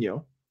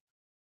Coutinho.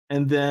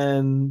 And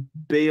then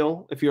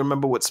Bale, if you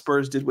remember what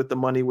Spurs did with the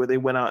money, where they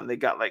went out and they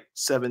got like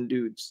 7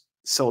 dudes.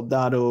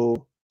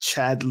 Soldado,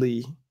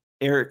 Chadley,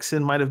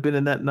 Eriksson might have been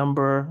in that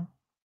number.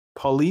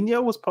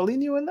 Was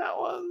Paulinho in that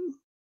one?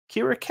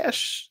 Kira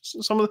Kesh,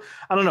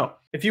 I don't know.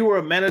 If you were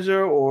a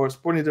manager or a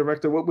sporting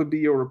director, what would be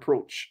your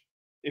approach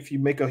if you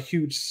make a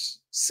huge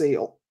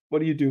sale? What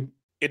do you do?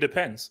 It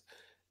depends.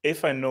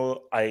 If I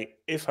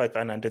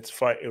can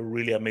identify a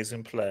really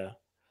amazing player,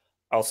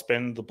 I'll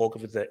spend the bulk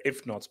of it there.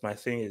 If not, my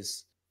thing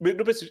is,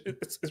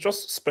 it's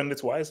just spend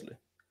it wisely.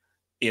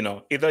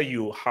 Either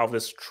you have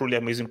this truly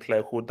amazing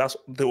player who that's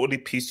the only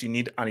piece you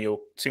need and your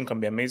team can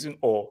be amazing,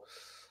 or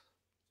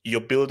you're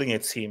building a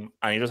team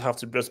and you just have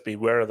to just be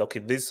aware of, okay,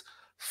 these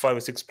 5 or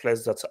 6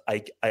 players that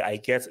I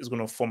get is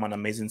going to form an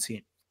amazing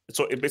team.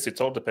 So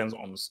it all depends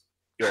on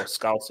your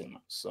scouting.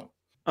 So,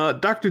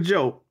 Dr.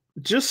 Joe,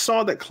 just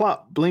saw that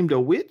Klopp blamed a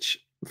witch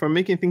for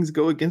making things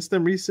go against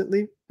them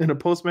recently in a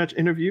post-match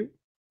interview.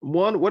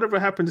 One, whatever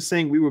happened to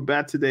saying we were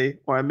bad today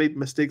or I made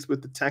mistakes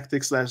with the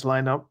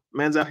tactics/lineup?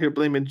 Man's out here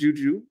blaming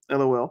Juju,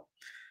 LOL.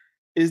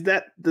 Is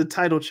that the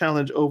title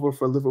challenge over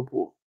for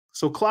Liverpool?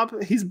 So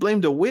Klopp, he's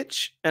blamed a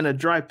witch and a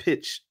dry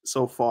pitch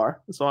so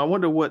far. So I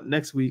wonder what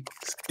next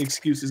week's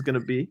excuse is going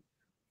to be.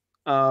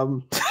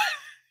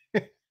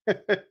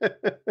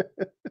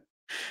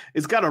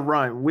 It's got to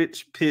rhyme.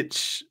 Witch,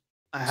 pitch.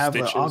 I have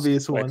Stitches, an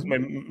obvious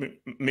one.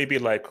 Maybe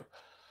like,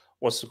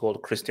 what's it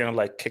called? Cristiano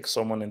like kicks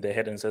someone in the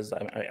head and says,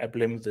 I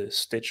blame the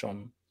stitch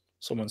on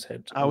someone's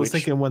head. I was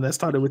thinking one that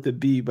started with the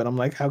B, but I'm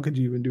like, how could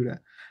you even do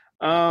that?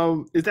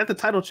 Is that the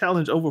title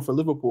challenge over for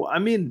Liverpool? I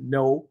mean,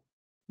 no,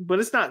 but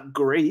it's not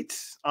great.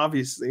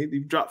 Obviously,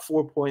 they've dropped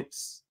 4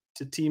 points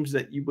to teams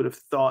that you would have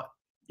thought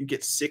you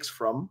get 6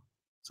 from.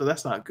 So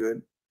that's not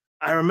good.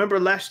 I remember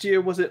last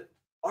year, was it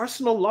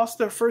Arsenal lost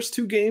their first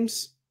 2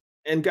 games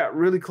and got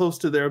really close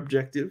to their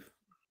objective?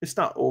 It's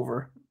not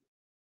over.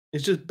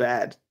 It's just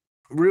bad.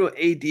 Real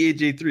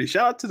ADAJ3.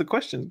 Shout out to the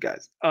questions,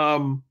 guys.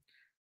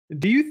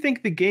 Do you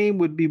think the game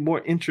would be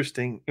more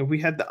interesting if we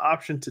had the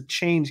option to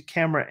change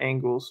camera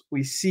angles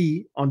we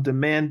see on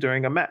demand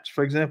during a match?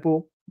 For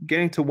example,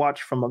 getting to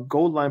watch from a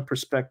goal line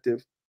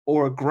perspective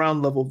or a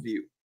ground level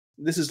view.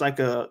 This is like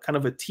a kind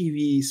of a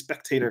TV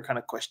spectator kind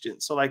of question.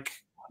 So like,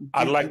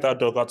 I like that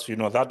dugout view.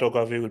 That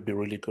dugout view would be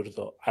really good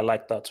though. I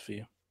like that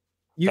view.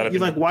 You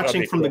like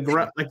watching from the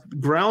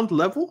ground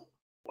level?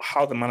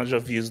 How the manager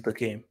views the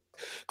game.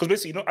 Because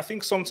basically, I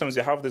think sometimes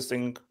you have this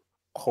thing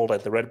called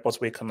like the red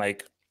box where you can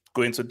like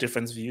go into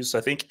different views. So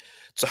I think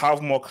to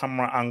have more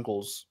camera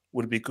angles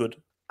would be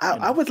good.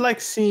 I would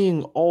like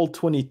seeing all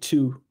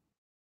 22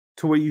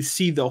 to where you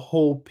see the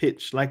whole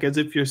pitch, like as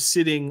if you're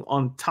sitting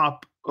on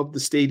top of the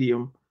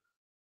stadium,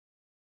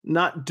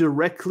 not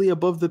directly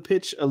above the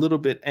pitch, a little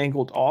bit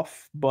angled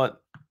off,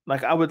 but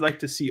like I would like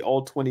to see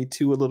all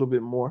 22 a little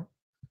bit more.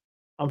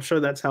 I'm sure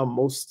that's how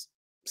most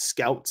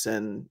scouts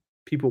and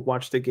people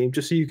watch the game,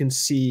 just so you can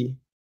see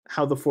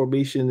how the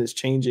formation is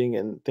changing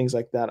and things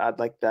like that. I'd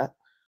like that.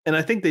 And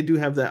I think they do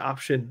have that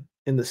option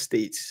in the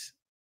States.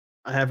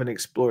 I haven't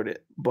explored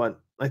it, but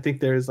I think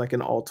there is like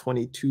an all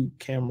 22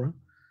 camera.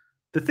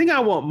 The thing I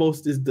want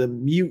most is the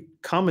mute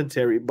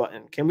commentary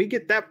button. Can we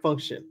get that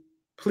function?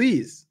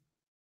 Please.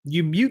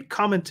 You mute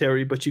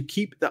commentary, but you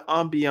keep the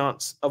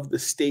ambiance of the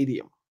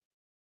stadium.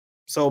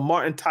 So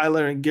Martin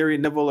Tyler and Gary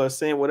Neville are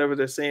saying whatever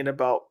they're saying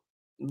about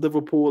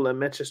Liverpool and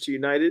Manchester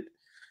United.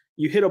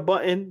 You hit a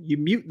button, you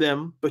mute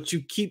them, but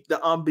you keep the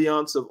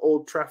ambiance of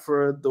Old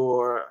Trafford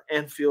or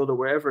Anfield or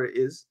wherever it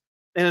is.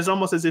 And it's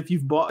almost as if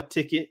you've bought a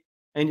ticket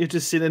and you're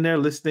just sitting there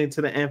listening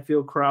to the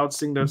Anfield crowd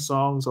sing their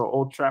songs or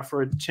Old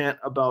Trafford chant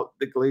about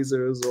the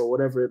Glazers or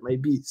whatever it may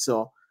be.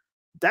 So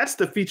that's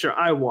the feature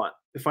I want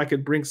if I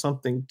could bring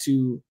something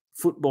to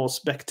football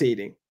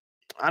spectating.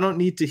 I don't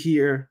need to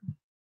hear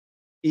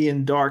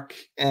Ian Darke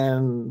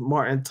and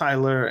Martin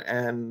Tyler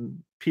and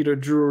Peter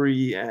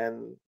Drury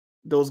and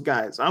those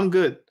guys. I'm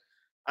good.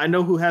 I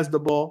know who has the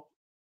ball.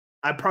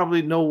 I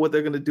probably know what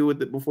they're going to do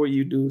with it before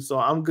you do, so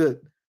I'm good.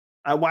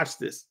 I watch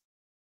this.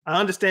 I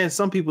understand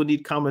some people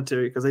need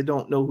commentary because they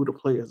don't know who the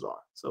players are,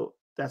 so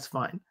that's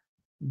fine.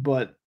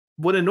 But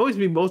what annoys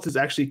me most is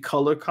actually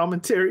color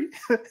commentary.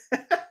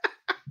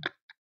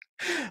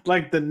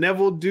 Like the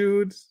Neville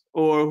dudes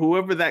or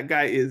whoever that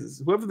guy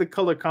is, whoever the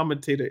color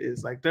commentator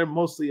is, like they're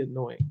mostly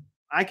annoying.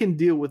 I can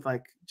deal with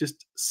like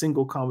just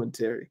single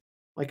commentary.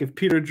 Like if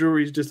Peter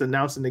Drury is just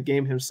announcing the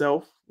game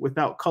himself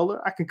without color,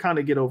 I can kind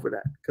of get over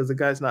that because the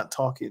guy's not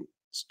talking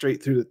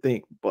straight through the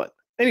thing. But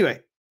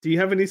anyway, do you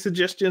have any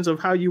suggestions of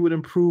how you would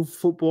improve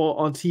football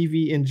on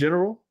TV in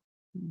general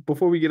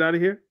before we get out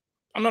of here?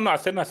 No. I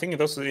think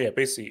it's also,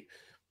 basically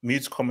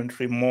mute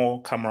commentary,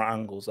 more camera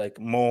angles, like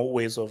more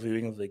ways of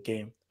viewing the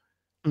game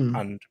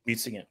and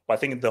muting it. But I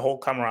think the whole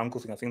camera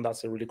angle thing, I think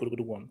that's a really good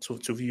one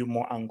to view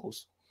more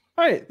angles.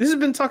 All right, this has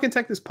been Talking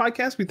Tech, this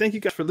podcast. We thank you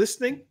guys for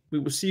listening. We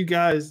will see you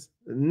guys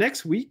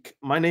next week.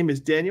 My name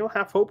is Daniel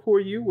Half Hope. Who are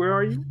you? Where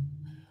are you?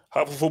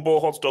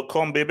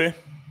 HalfFootballHots.com, baby.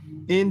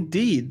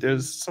 Indeed.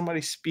 There's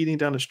somebody speeding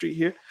down the street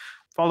here.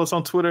 Follow us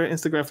on Twitter,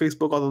 Instagram,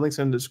 Facebook. All the links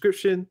are in the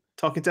description.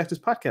 Talking Tactics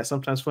Podcast.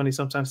 Sometimes funny,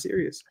 sometimes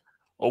serious.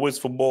 Always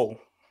football.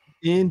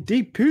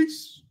 Indeed.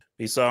 Peace.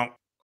 Peace out.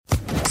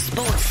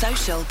 Sports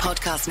Social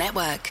Podcast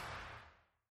Network.